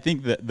I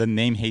think the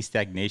name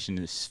Haystack Nation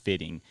is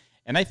fitting.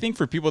 And I think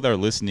for people that are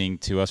listening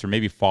to us or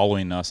maybe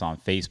following us on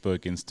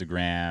Facebook,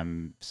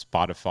 Instagram,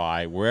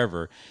 Spotify,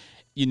 wherever,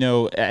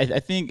 I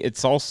think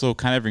it's also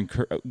kind of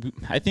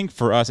I think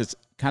for us, it's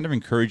kind of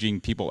encouraging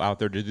people out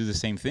there to do the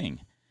same thing.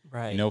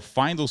 Right.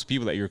 Find those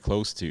people that you're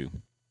close to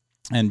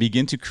and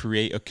begin to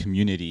create a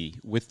community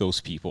with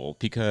those people,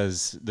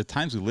 because the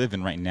times we live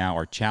in right now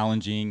are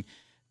challenging.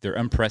 They're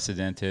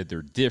unprecedented.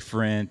 They're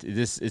different.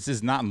 This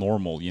is not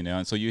normal,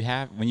 And so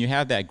when you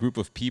have that group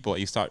of people,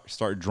 you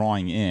start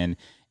drawing in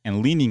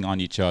and leaning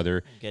on each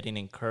other, getting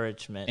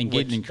encouragement.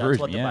 That's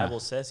what the Bible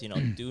says.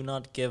 Do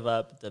not give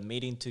up the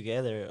meeting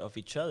together of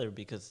each other,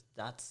 because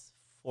that's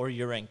for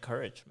your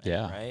encouragement.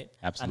 Yeah, right.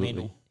 Absolutely. I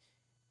mean,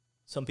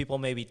 some people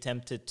may be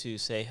tempted to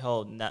say,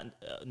 "Oh,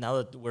 now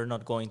that we're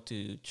not going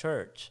to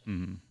church,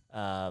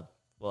 well,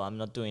 I'm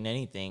not doing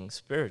anything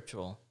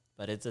spiritual."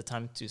 But it's a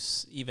time to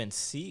even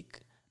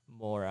seek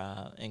more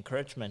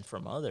encouragement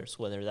from others,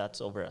 whether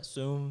that's over a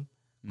Zoom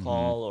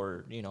call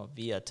or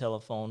via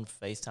telephone,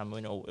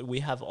 FaceTime.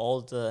 We have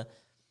all the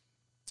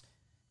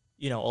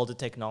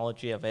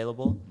technology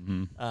available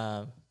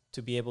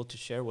to be able to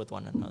share with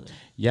one another.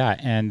 Yeah,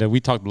 and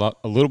we talked a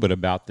little bit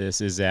about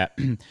this. Is that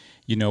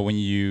when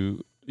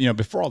you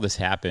before all this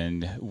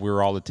happened,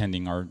 we're all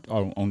attending our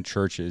own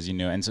churches,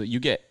 and so you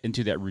get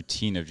into that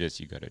routine of just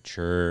you go to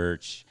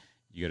church,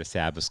 you go to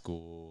Sabbath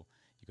school,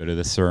 you go to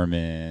the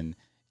sermon,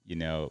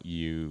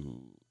 you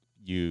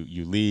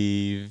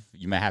leave,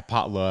 you might have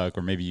potluck,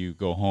 or maybe you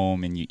go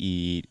home and you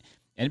eat,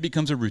 and it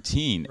becomes a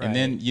routine. Right. And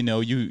then,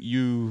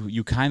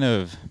 you kind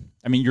of,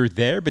 you're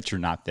there, but you're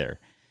not there.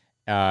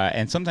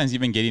 And sometimes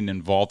even getting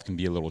involved can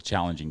be a little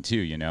challenging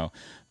too,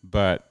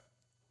 but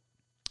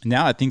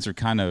now that things are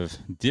kind of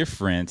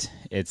different,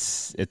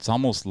 it's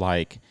almost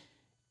like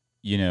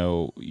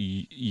your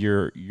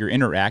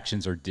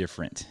interactions are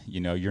different.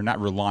 You're not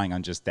relying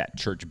on just that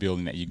church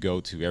building that you go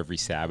to every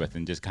Sabbath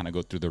and just kind of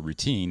go through the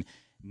routine.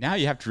 Now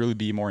you have to really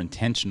be more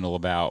intentional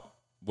about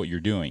what you're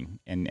doing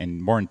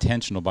and more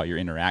intentional about your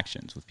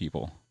interactions with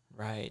people.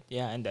 Right.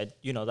 Yeah. And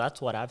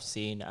that's what I've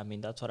seen. I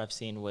mean, that's what I've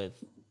seen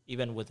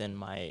even within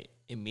my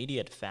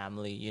immediate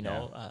family,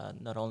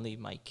 not only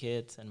my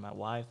kids and my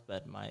wife,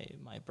 but my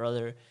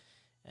brother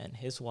and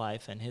his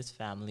wife and his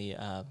family.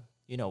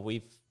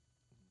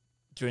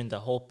 During the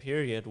whole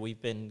period,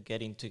 we've been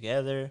getting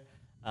together,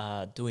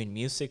 doing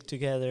music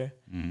together.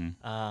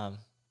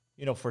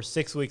 For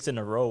 6 weeks in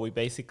a row, we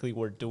basically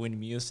were doing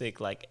music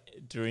like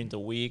during the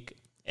week,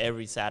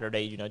 every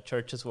Saturday.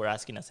 Churches were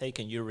asking us, hey,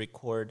 can you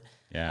record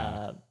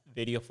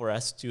video for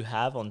us to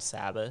have on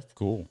Sabbath?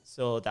 Cool.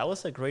 So that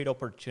was a great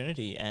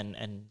opportunity, and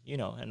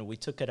we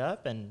took it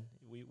up, and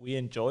we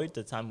enjoyed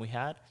the time we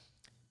had,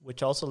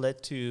 which also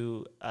led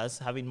to us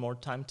having more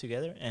time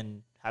together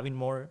and having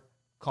more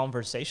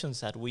conversations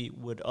that we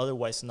would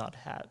otherwise not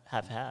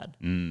have had.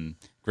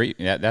 Great.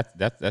 Yeah,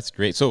 that's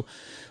great. So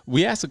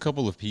we asked a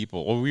couple of people,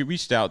 or we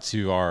reached out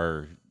to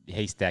our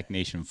Haystack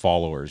Nation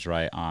followers,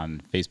 right,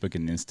 on Facebook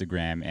and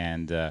Instagram,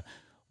 and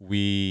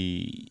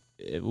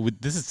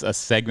this is a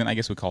segment I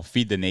guess we call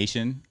Feed the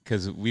Nation,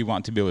 because we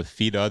want to be able to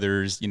feed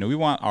others. We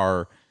want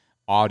our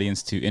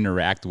audience to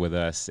interact with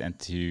us and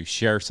to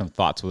share some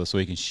thoughts with us so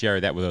we can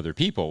share that with other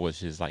people,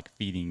 which is like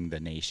feeding the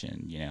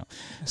nation,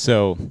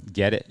 So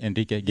get it,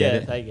 Enrique?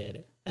 Yes, I get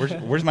it.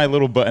 Where's my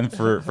little button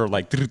for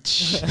like drum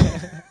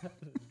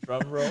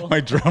roll?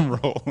 My drum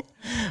roll.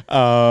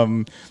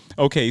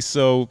 Okay,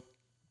 so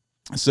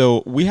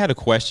we had a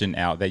question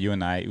out that you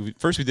and I,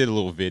 first we did a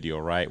little video,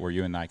 right, where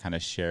you and I kind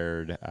of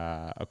shared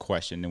a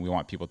question, and we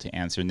want people to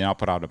answer, and then I'll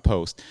put out a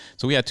post.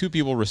 So we had two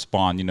people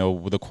respond.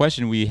 The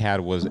question we had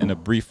was, in a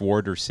brief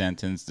word or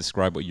sentence,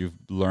 describe what you've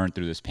learned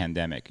through this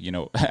pandemic.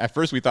 At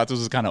first we thought this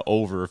was kind of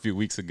over a few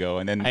weeks ago,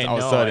 and then all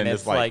of a sudden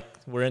it's like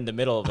we're in the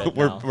middle of it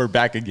now. We're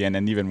back again,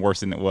 and even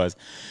worse than it was.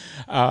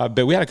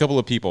 But we had a couple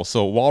of people.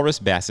 So Walrus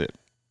Bassett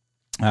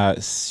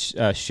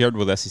shared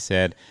with us, he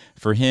said,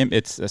 for him,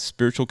 it's a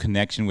spiritual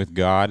connection with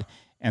God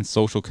and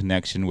social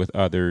connection with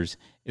others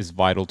is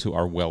vital to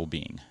our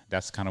well-being.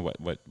 That's kind of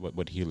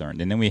what he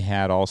learned. And then we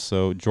had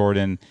also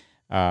Jordan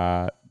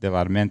de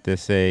la Mente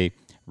say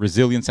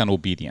resilience and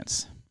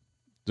obedience.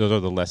 Those are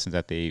the lessons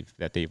that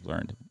they've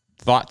learned.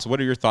 Thoughts? What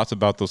are your thoughts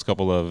about those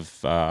couple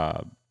of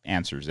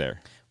answers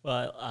there?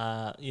 Well,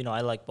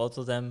 I like both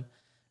of them.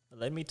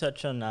 Let me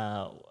touch on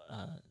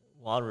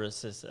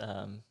Walrus's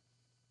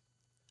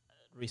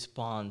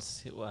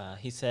response.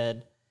 He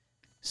said,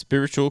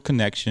 spiritual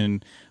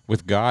connection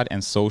with God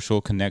and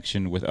social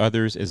connection with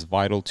others is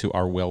vital to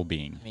our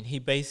well-being. I mean, he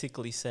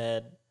basically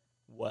said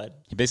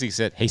what? He basically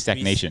said Haystack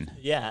Nation.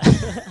 Yeah,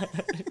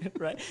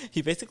 right.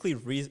 He basically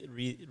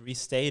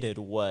restated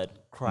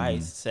what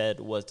Christ said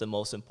was the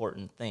most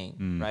important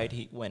thing,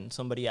 right? When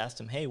somebody asked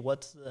him, hey,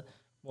 what's the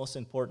most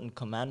important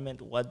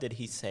commandment? What did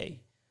he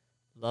say?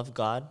 Love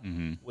God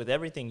with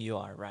everything you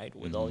are, right?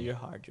 With all your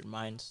heart, your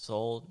mind,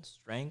 soul,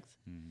 strength,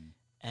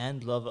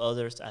 and love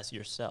others as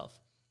yourself.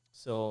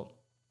 So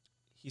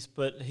he's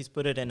put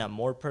it in a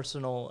more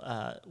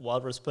personal.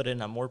 Walrus put it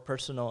in a more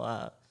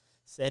personal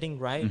setting,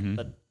 right?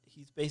 But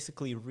he's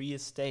basically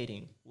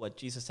restating what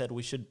Jesus said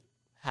we should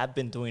have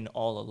been doing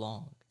all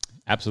along.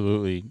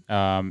 Absolutely.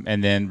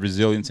 And then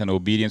resilience and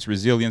obedience.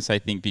 Resilience, I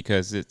think,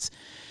 because it's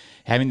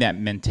having that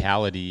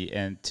mentality,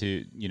 and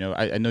to,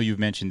 I know you've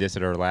mentioned this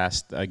at our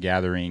last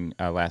gathering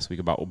last week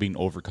about being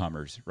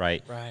overcomers,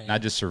 right?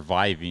 Not just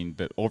surviving,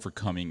 but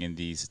overcoming in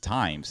these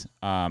times.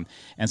 And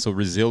so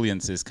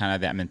resilience is kind of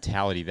that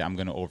mentality that I'm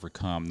going to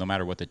overcome, no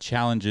matter what the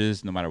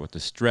challenges, no matter what the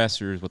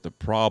stressors, what the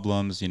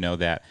problems,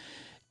 that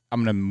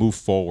I'm going to move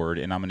forward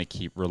and I'm going to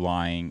keep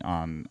relying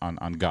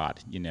on God,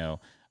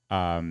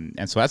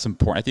 and so that's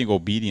important. I think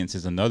obedience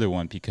is another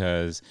one,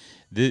 because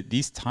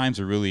these times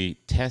are really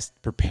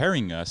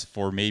preparing us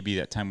for maybe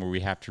that time where we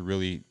have to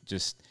really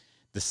just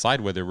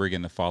decide whether we're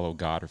going to follow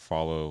God or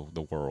follow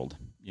the world,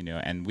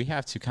 and we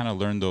have to kind of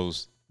learn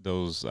those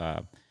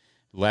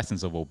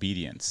lessons of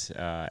obedience.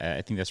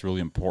 I think that's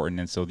really important.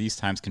 And so these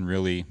times can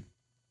really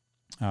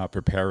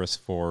prepare us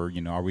for,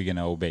 are we going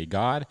to obey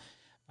God?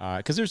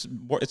 Because it's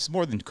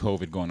more than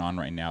COVID going on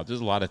right now.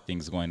 There's a lot of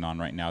things going on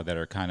right now that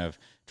are kind of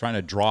trying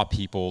to draw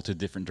people to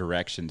different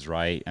directions,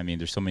 right? I mean,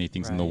 there's so many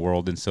things in the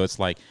world, and so it's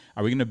like,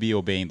 are we going to be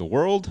obeying the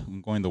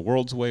world, going the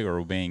world's way, or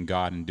obeying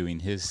God and doing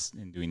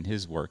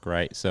His work,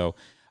 right? So,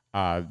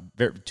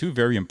 two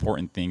very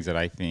important things that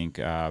I think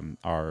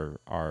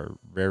are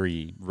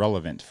very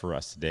relevant for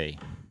us today.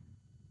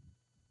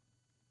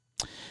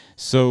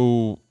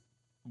 So,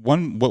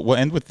 we'll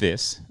end with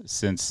this,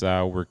 since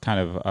we're kind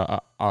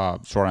of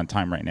short on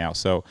time right now.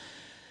 So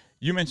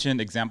you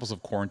mentioned examples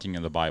of quarantining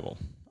in the Bible.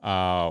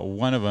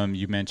 One of them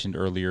you mentioned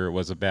earlier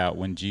was about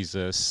when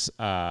Jesus,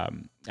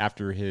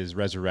 after his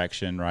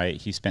resurrection, right,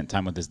 he spent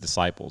time with his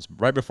disciples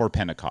right before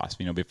Pentecost,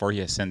 before he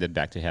ascended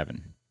back to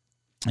heaven.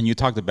 And you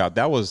talked about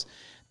that was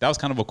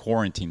kind of a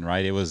quarantine,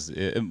 right?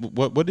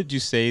 What did you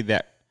say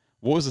that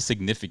what was the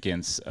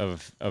significance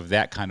of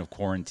that kind of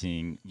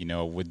quarantine,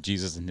 with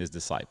Jesus and his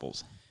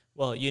disciples?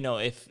 Well,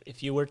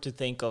 if you were to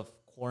think of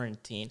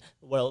quarantine,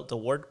 well, the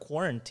word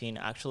quarantine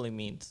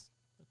actually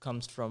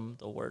comes from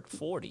the word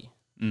 40,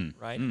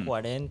 right?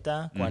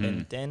 Cuarenta,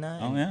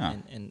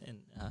 cuarentena, in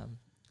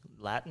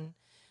Latin.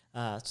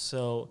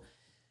 So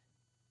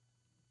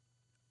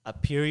a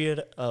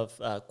period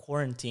of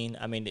quarantine.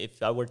 I mean,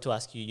 if I were to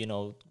ask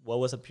you, what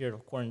was a period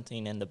of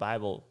quarantine in the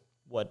Bible,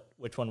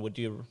 which one would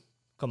you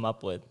come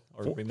up with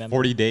or remember?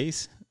 40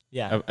 days.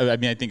 Yeah. I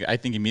mean, I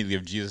think immediately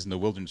of Jesus in the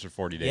wilderness for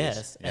 40 days.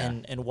 Yes. Yeah.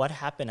 And what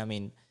happened? I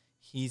mean,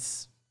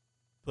 he's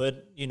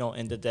put,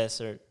 in the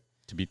desert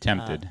to be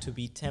tempted.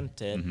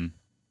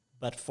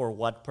 But for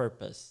what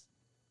purpose?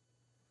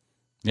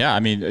 Yeah,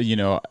 I mean,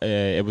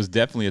 it was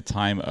definitely a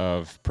time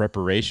of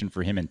preparation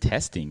for him and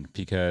testing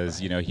because,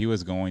 he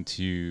was going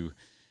to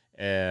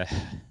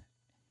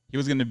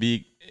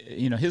be,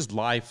 his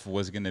life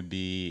was going to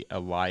be a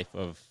life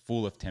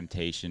full of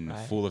temptation,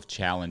 right, full of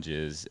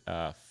challenges,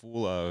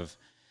 full of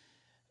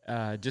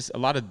just a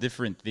lot of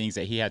different things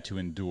that he had to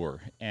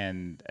endure.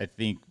 And I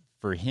think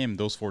for him,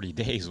 those 40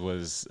 days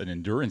was an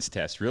endurance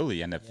test,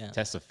 really, and a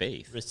test of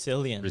faith.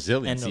 Resilience,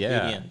 and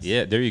obedience.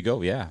 Yeah, there you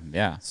go,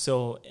 yeah.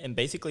 So, and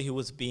basically he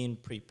was being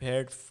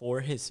prepared for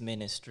his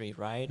ministry,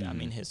 right? Mm-hmm. I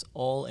mean, his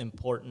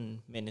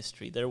all-important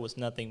ministry. There was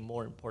nothing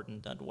more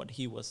important than what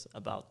he was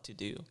about to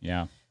do.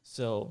 Yeah.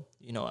 So,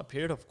 a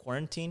period of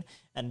quarantine,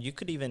 and you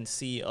could even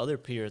see other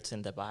periods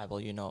in the Bible,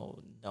 I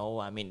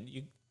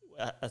mean,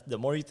 the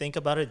more you think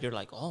about it, you're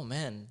like, oh,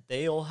 man,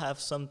 they all have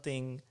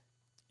something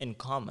in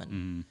common.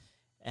 Mm-hmm.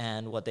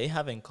 And what they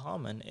have in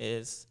common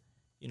is,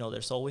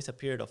 there's always a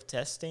period of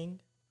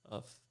testing,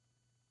 and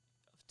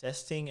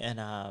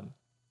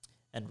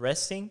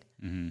resting,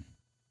 mm-hmm,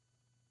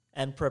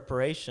 and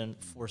preparation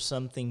for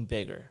something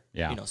bigger.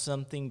 Yeah.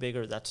 Something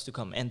bigger that's to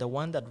come. And the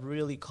one that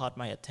really caught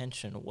my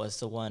attention was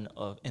the one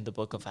in the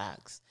book of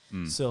Acts.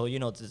 Mm. So,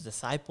 the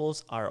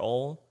disciples are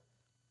all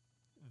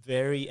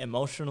very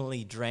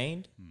emotionally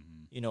drained.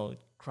 Mm-hmm.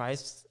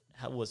 Christ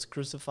was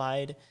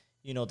crucified.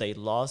 They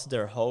lost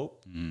their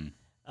hope. Mm.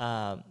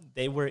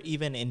 They were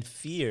even in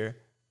fear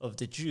of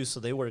the Jews. So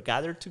they were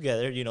gathered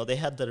together. They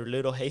had their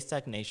little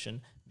haystack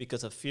nation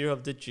because of fear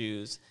of the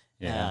Jews.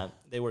 Yeah.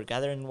 They were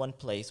gathered in one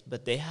place,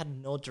 but they had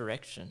no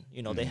direction.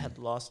 They had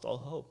lost all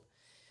hope.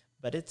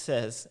 But it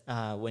says,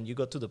 when you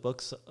go to the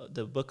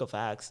book of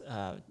Acts,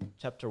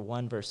 chapter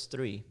 1, verse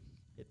 3,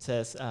 it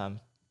says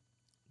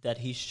that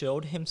he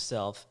showed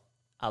himself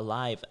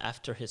alive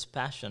after his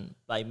passion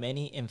by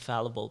many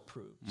infallible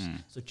proofs.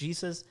 Mm. So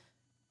Jesus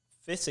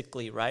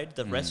physically, right,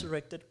 the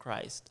resurrected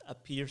Christ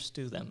appears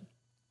to them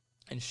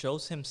and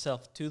shows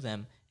himself to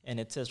them. And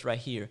it says right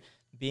here,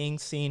 being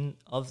seen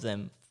of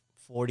them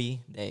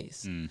 40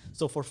 days. Mm.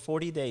 So for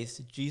 40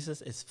 days,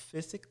 Jesus is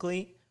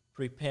physically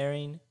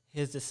preparing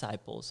his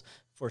disciples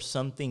for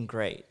something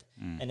great.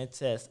 Mm. And it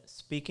says,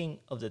 speaking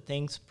of the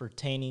things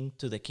pertaining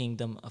to the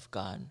kingdom of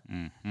God.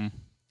 Mm-hmm.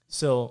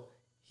 So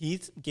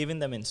he's giving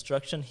them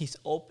instruction. He's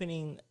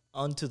opening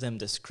unto them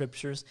the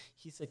scriptures.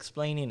 He's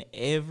explaining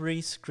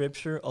every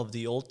scripture of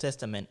the Old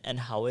Testament and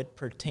how it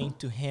pertained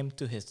to him,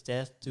 to his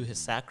death, to his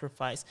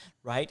sacrifice,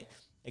 right?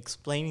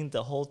 Explaining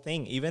the whole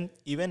thing, even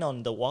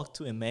on the walk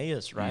to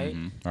Emmaus, right?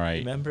 Mm-hmm. Right.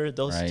 Remember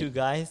those two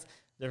guys?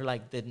 They're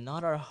like, did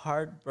not our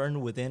heart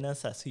burn within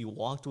us as he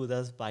walked with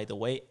us by the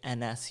way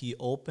and as he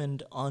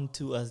opened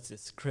unto us the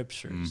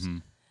scriptures?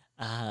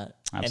 Mm-hmm.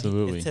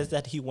 Absolutely. And it says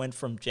that he went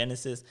from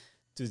Genesis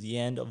to the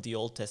end of the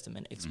Old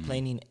Testament,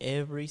 explaining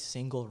every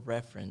single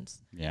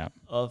reference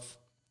of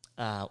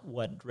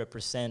what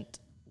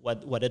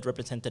it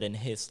represented in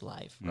his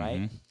life,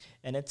 right?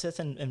 And it says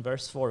in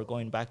verse 4,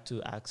 going back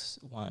to Acts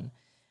 1,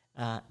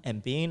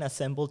 and being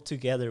assembled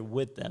together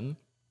with them,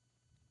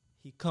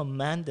 he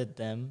commanded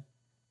them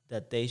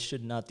that they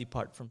should not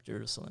depart from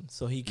Jerusalem.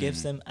 So he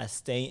gives them a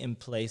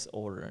stay-in-place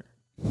order.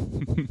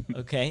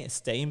 Okay?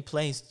 Stay in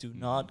place. Do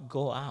not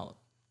go out.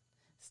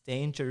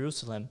 Stay in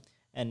Jerusalem.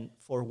 And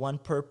for one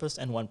purpose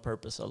and one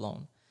purpose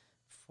alone,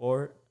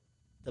 for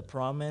the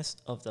promise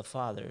of the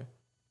Father,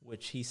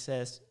 which he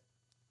says,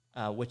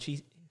 which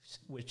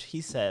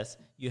he says,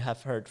 you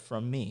have heard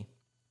from me.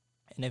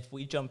 And if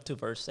we jump to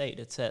verse 8,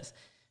 it says,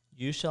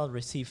 you shall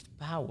receive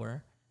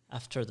power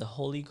after the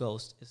Holy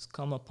Ghost is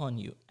come upon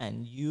you,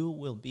 and you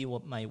will be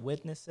my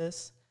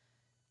witnesses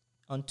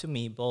unto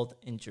me both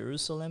in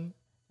Jerusalem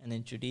and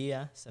in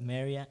Judea,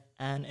 Samaria,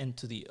 and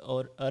into the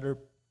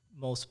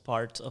uttermost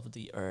parts of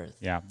the earth.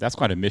 Yeah, that's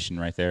quite a mission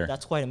right there.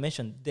 That's quite a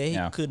mission.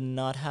 They could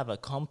not have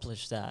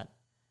accomplished that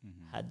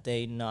had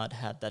they not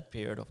had that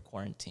period of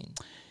quarantine.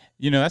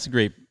 That's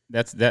great.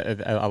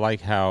 I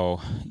like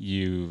how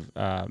you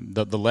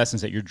the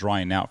lessons that you're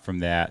drawing out from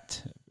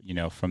that,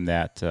 from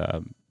that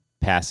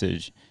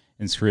passage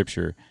in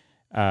Scripture,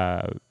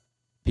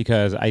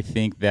 because I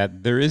think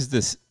that there is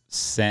this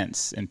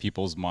sense in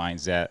people's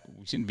minds that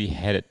we shouldn't be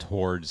headed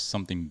towards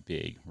something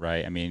big,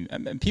 right? I mean,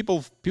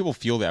 people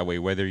feel that way,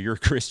 whether you're a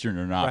Christian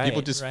or not.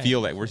 People just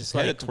feel that we're just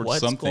headed towards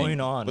something. What's going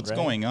on? What's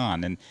going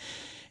on?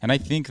 And I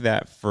think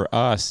that for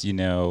us, it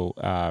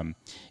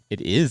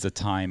is a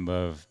time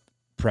of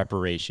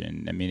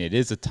preparation. I mean, it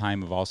is a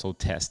time of also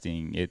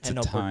testing. It's a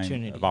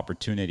time of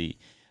opportunity.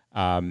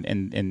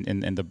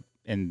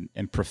 In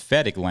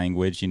prophetic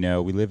language, we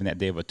live in that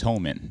Day of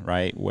Atonement,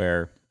 right?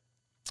 Where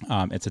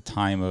it's a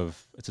time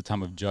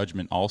of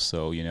judgment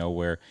also,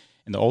 where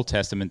in the Old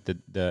Testament,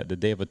 the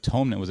Day of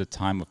Atonement was a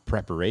time of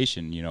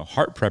preparation,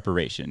 heart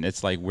preparation.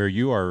 It's like where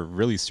you are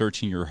really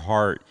searching your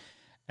heart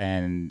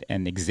and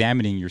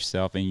examining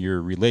yourself and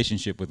your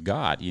relationship with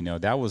God.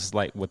 That was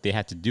like what they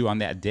had to do on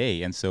that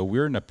day. And so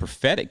we're in a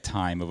prophetic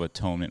time of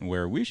atonement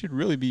where we should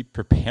really be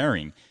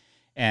preparing.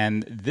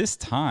 And this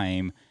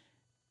time,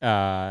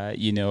 it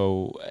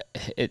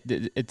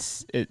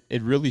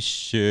really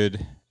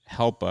should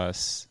help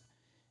us.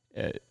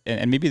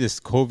 And maybe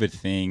this COVID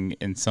thing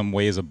in some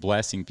way is a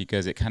blessing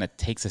because it kind of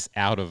takes us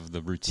out of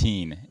the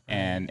routine.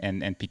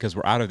 And because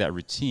we're out of that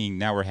routine,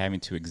 now we're having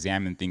to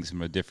examine things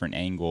from a different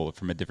angle,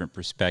 from a different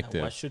perspective.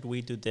 And what should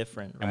we do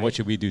different? Right? And what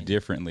should we do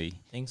differently?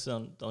 Things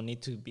don't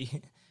need to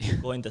be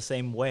going the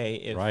same way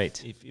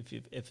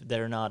if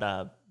they're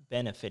not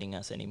benefiting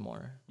us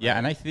anymore. Right? Yeah,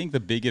 and I think the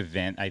big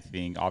event,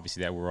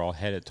 obviously that we're all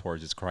headed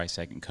towards is Christ's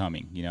second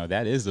coming.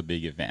 That is the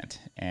big event.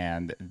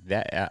 And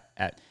that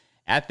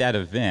at that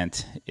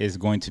event is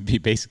going to be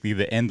basically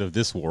the end of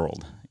this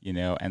world,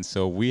 and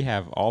so we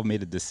have all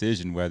made a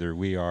decision whether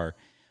we are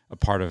a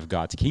part of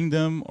God's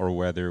kingdom or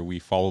whether we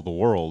follow the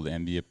world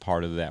and be a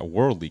part of that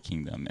worldly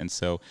kingdom. And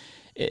so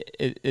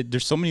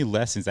there's so many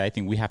lessons I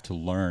think we have to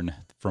learn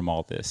from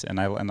all this. And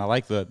I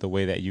like the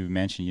way that you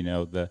mentioned,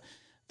 the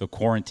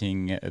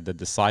quarantining, the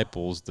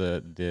disciples,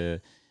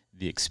 the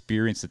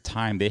experience, the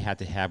time they had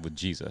to have with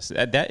Jesus.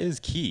 That is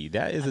key.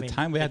 That is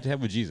time we have to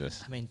have with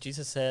Jesus.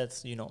 Jesus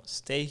says,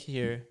 stay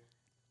here,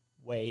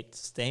 wait,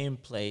 stay in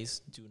place,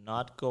 do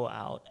not go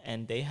out.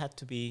 And they had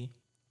to be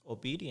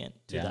obedient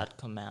to that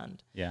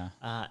command. Yeah.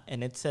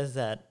 And it says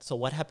that, so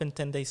what happened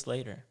 10 days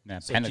later? Yeah,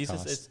 so Pentecost.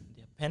 Jesus is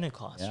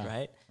Pentecost,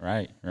 right?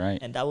 Right.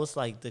 And that was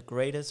like the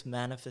greatest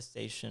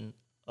manifestation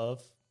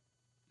of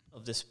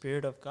the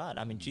Spirit of God.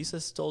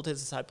 Jesus told his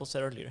disciples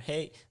earlier,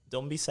 hey,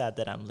 don't be sad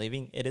that I'm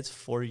leaving. It is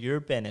for your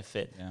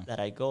benefit that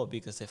I go,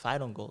 because if I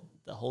don't go,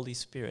 the Holy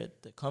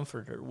Spirit, the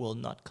Comforter, will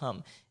not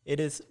come.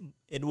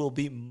 It will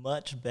be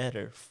much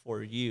better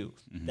for you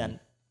than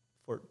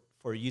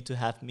for you to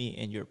have me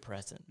in your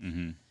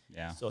presence.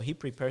 Yeah. So he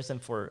prepares them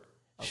for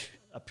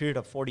a period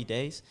of 40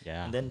 days.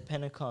 Yeah. And then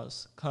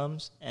Pentecost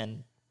comes,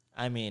 and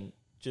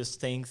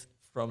just things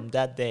from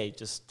that day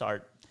just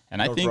start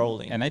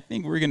rolling. And I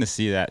think we're going to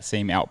see that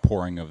same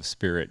outpouring of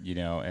Spirit,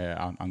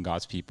 on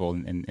God's people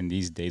in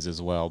these days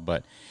as well.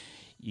 But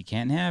you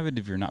can't have it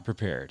if you're not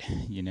prepared,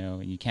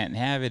 You can't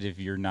have it if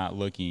you're not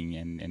looking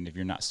and if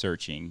you're not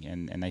searching.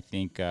 And I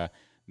think,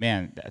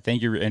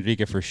 thank you,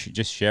 Enrique, for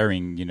just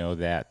sharing,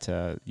 that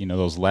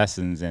those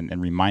lessons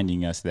and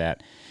reminding us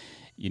that,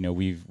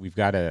 we've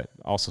got to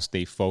also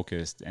stay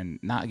focused and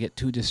not get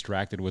too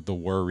distracted with the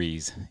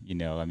worries.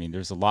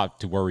 There's a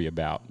lot to worry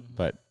about,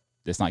 but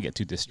let's not get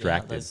too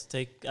distracted. Let's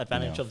take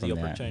advantage of the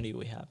opportunity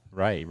we have.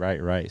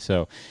 Right.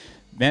 So,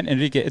 man,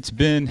 Enrique, it's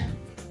been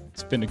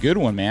a good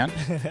one, man.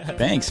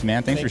 Thanks,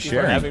 man. Thanks for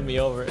sharing. For having me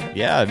over.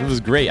 Yeah, it was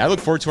great. I look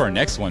forward to our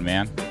next one,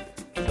 man.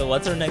 So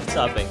what's our next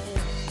topic?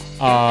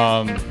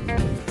 I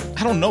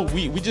don't know.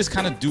 We just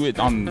kind of do it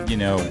on,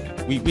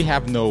 we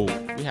have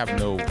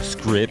no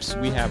scripts.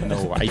 We have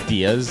no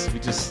ideas. We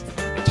just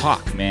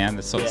talk, man.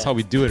 That's how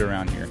we do it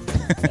around here.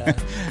 Yeah.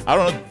 I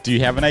don't know. Do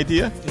you have an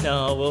idea?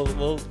 No,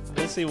 we'll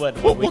see what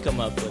we come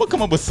up with. We'll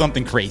come up with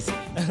something crazy.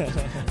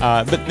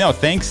 But no,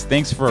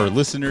 thanks for our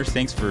listeners.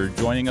 Thanks for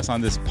joining us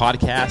on this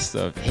podcast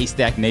of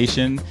Haystack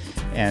Nation.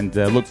 And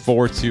look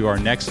forward to our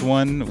next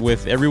one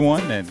with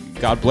everyone. And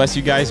God bless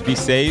you guys. Be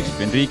safe.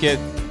 Enrique,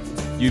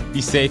 you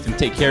be safe and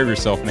take care of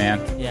yourself, man.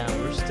 Yeah,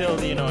 we're still,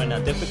 in a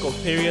difficult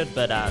period,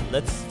 but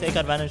let's take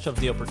advantage of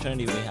the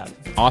opportunity we have.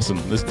 Awesome.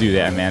 Let's do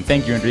that, man.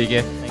 Thank you,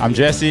 Enrique. I'm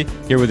Jesse,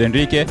 here with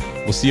Enrique.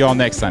 We'll see you all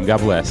next time. God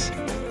bless.